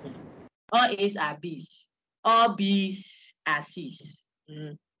 excuse me. All A's are B's. All B's are C's.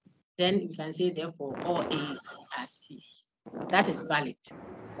 Then you can say, therefore, all A's are C's. That is valid.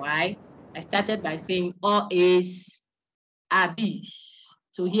 Why? I started by saying all A's are B's.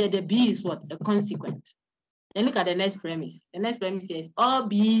 So here the B is what? A consequent. Then look at the next premise. The next premise says all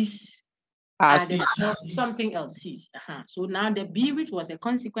B's are themselves something else C's. So now the B, which was a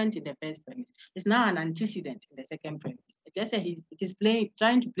consequent in the first premise, is now an antecedent in the second premise. It's just it is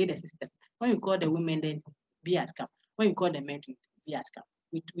trying to play the system. When you call the women, then B has come. When you call the men, B has come.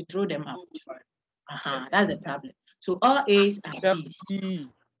 We throw them out. That's the problem. So all A's are B's.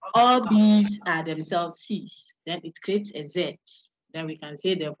 All B's are themselves C's. Then it creates a Z. Then we can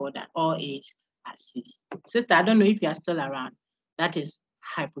say therefore that all A's are C's. Sister, I don't know if you are still around. That is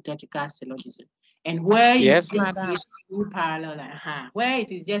hypothetical syllogism. And where you just create two parallel lines, where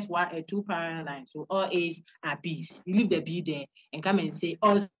it is just two parallel lines, so all A's are B's. You leave the B there and come and say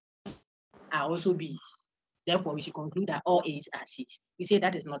all are also B's. Therefore, we should conclude that all A's are C's. You say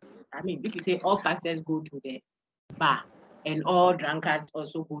that is not. I mean, if you say all pastors go to the bar and all drunkards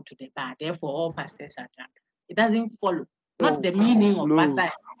also go to the bar, therefore all pastors are drunkards. It doesn't follow. Not the meaning of pastor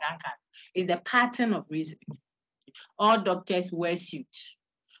and drunkard. It's the pattern of reasoning. All doctors wear suits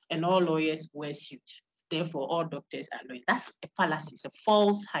and all lawyers wear suits. Therefore, all doctors are lawyers. That's a fallacy. It's a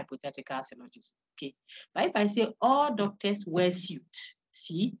false hypothetical syllogism. Okay. But if I say all doctors wear suits,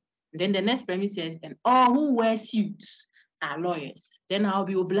 see, then the next premise says, and all who wear suits are lawyers. Then I'll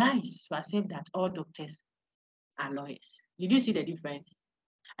be obliged to accept that all doctors are lawyers. Did you see the difference?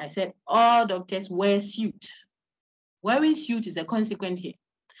 I said all doctors wear suits. Wearing suit is a consequent here.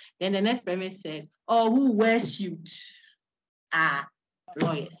 Then the next premise says, all who wear suits are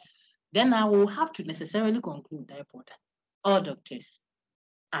lawyers. Then I will have to necessarily conclude that all doctors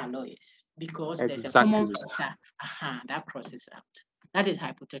are lawyers because there's a common factor that crosses out. That is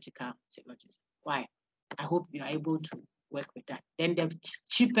hypothetical syllogism. Why? I hope you are able to work with that. Then the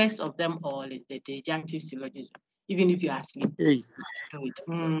cheapest of them all is the disjunctive syllogism. Even if you are asleep, do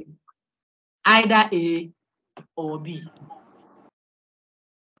it. Either A or B.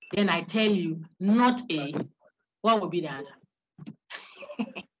 Then I tell you, not A. What would be the answer?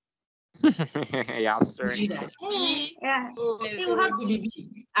 Yeah, sir. Yeah. It will have to be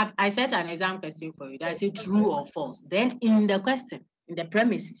B. I set an exam question for you. I say true or false. Then in the question, in the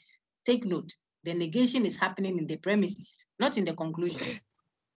premises, take note. The negation is happening in the premises, not in the conclusion.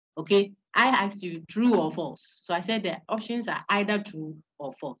 Okay, I asked you true or false. So I said the options are either true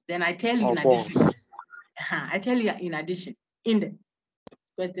or false. Then I tell you in addition. I tell you in addition in the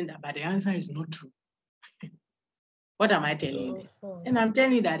question that, but the answer is not true. What am I telling you? And I'm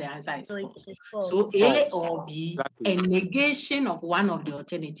telling you that the answer is false. So A or B, a negation of one of the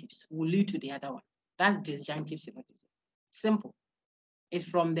alternatives will lead to the other one. That's disjunctive syllogism. Simple. It's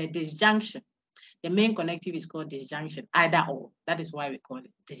from the disjunction. The main connective is called disjunction, either or. That is why we call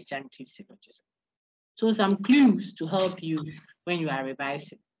it disjunctive syllogism. So some clues to help you when you are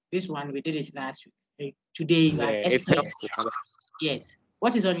revising. This one, we did it last week. Today, you are experts. Yes.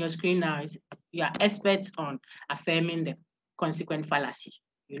 What is on your screen now is you are experts on affirming the consequent fallacy.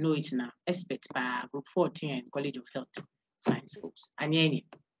 You know it now. Experts by Group 14 and College of Health Science folks.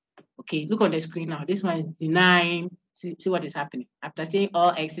 Okay, look on the screen now. This one is denying. See what is happening. After saying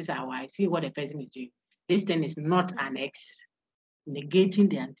all X's are Y, see what the person is doing. This thing is not an X. Negating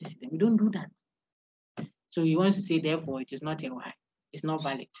the antecedent. We don't do that. So he wants to say, therefore, it is not a Y. It's not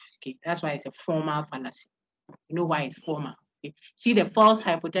valid. Okay, that's why it's a formal fallacy. You know why it's formal. Okay. See the false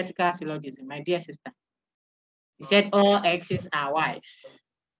hypothetical syllogism, my dear sister. He said all X's are Y's.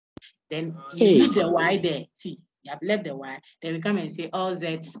 Then you leave the Y there. See, you have left the Y. Then we come and say all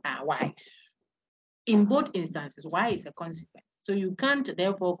Z's are Y's. In both instances, Y is a consequence. So you can't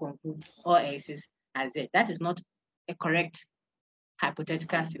therefore conclude all X's are Z. That is not a correct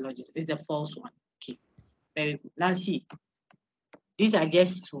hypothetical syllogism. It's the false one. Okay, very good. Now see, these are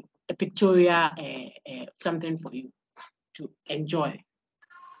just a pictorial something for you to enjoy.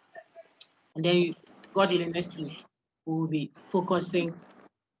 And then, God willing, next week we will be focusing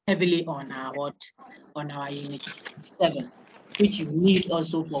heavily on our unit 7, which you need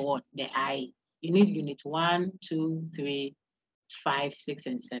also for what? The I. You need unit 1, 2, 3, 5, 6,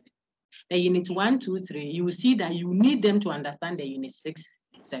 and 7. The unit 1, 2, 3, you will see that you need them to understand the unit 6,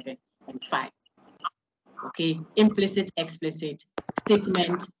 7, and 5. Okay, implicit, explicit,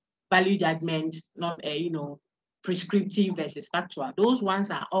 statement, value judgment, not prescriptive versus factual. Those ones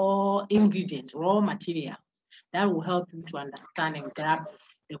are all ingredients, raw material that will help you to understand and grab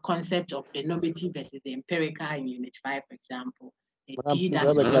the concept of the normative versus the empirical in unit 5, for example. And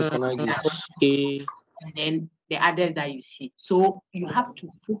then the others that you see. So you have to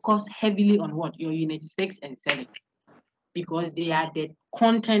focus heavily on what? Your unit 6 and 7, because they are the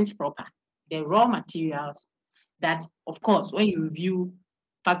content proper, the raw materials that, of course, when you review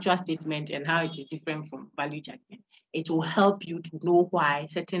factual statement and how it is different from value judgment, it will help you to know why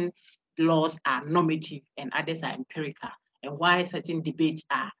certain laws are normative and others are empirical, and why certain debates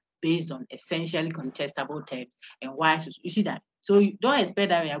are based on essentially contestable terms and why. So you see that. So you don't expect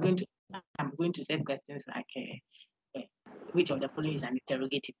that I'm going to set questions like which of the following is an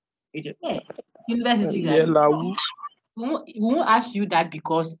interrogative. University graduate. We won't ask you that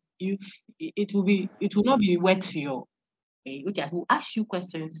because it will not be worth your. Which I will ask you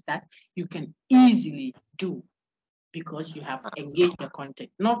questions that you can easily do because you have engaged the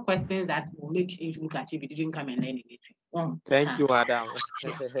content, not questions that will make you look at if you didn't come and learn anything. Thank you, madam.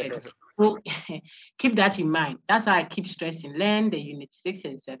 Yes. So keep that in mind. That's why I keep stressing. Learn the unit 6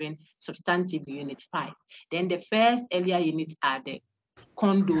 and 7, substantive unit 5. Then the first earlier units are the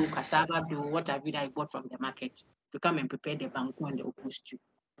condo, cassava dough, what have you that you bought from the market to come and prepare the banku and the okra stew.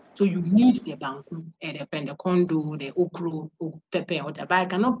 So you need the banku and the condo, the okra, pepper, whatever. But I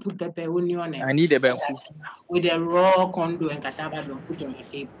cannot put pepper, onion, I need a banku with the raw condo and cassava dough put on your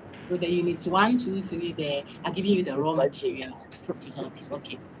table. So the units 1, 2, 3 there are giving you the raw materials to help you.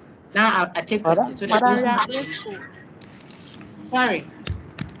 Okay. Now I take questions. So sorry.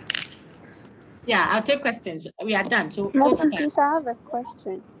 Yeah, I'll take questions. We are done. So Madam, please, I have a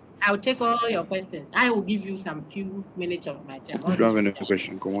question. I'll take all your questions. I will give you some few minutes of my time. You don't have any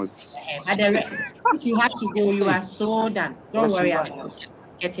question. Come on. If you have to go, you are so done. Don't worry about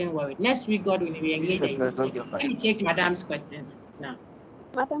getting worried. Next week, God will be engaged. Let me take Madam's questions now.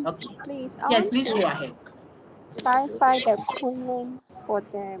 Madam, please. Please go ahead. Clarify the opponents for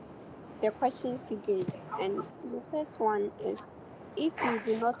the questions you gave. And the first one is, if you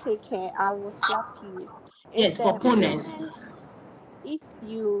do not take care, I will slap you. Yes, for opponents. If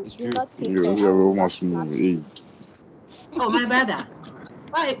you do not take care, I will slap you. Oh, my brother.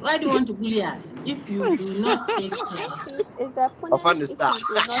 Why do you want to bully us? If you do not take care. Please, is the opponent if you do not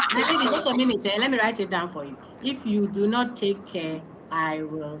take care? Just a minute, let me write it down for you. If you do not take care, I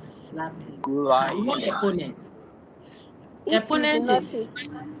will slap you. You want the opponents. The opponents is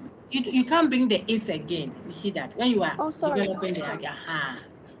you can't bring the if again. You see that when you are developing the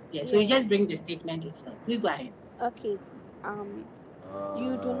yeah, so you just bring the statement itself. Please go ahead. Okay.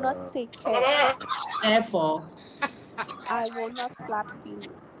 You do not take care. Therefore, I will not slap you.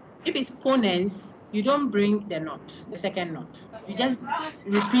 If it's opponents, you don't bring the not, the second not. You just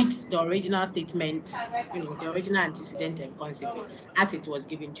repeat the original statement, the original antecedent and consequent as it was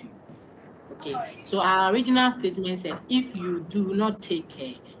given to you. Okay, so our original statement said, if you do not take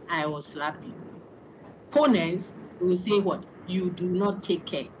care, I will slap you. Opponents will say what? You do not take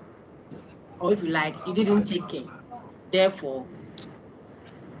care. Or if you like, you didn't take care. Therefore,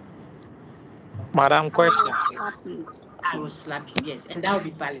 Madam, question. I will slap you, yes, and that will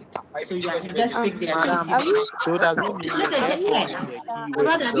be valid. So you just pick the Madam, so does it mean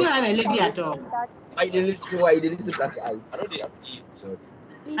do you have a lady at all? Why you listen plus the eyes?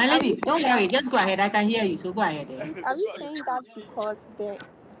 My lady, don't worry, just go ahead. I can hear you, so go ahead. Are you saying that because the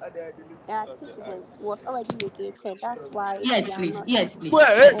antecedents was already negated? That's why. Yes, please. Yes, please.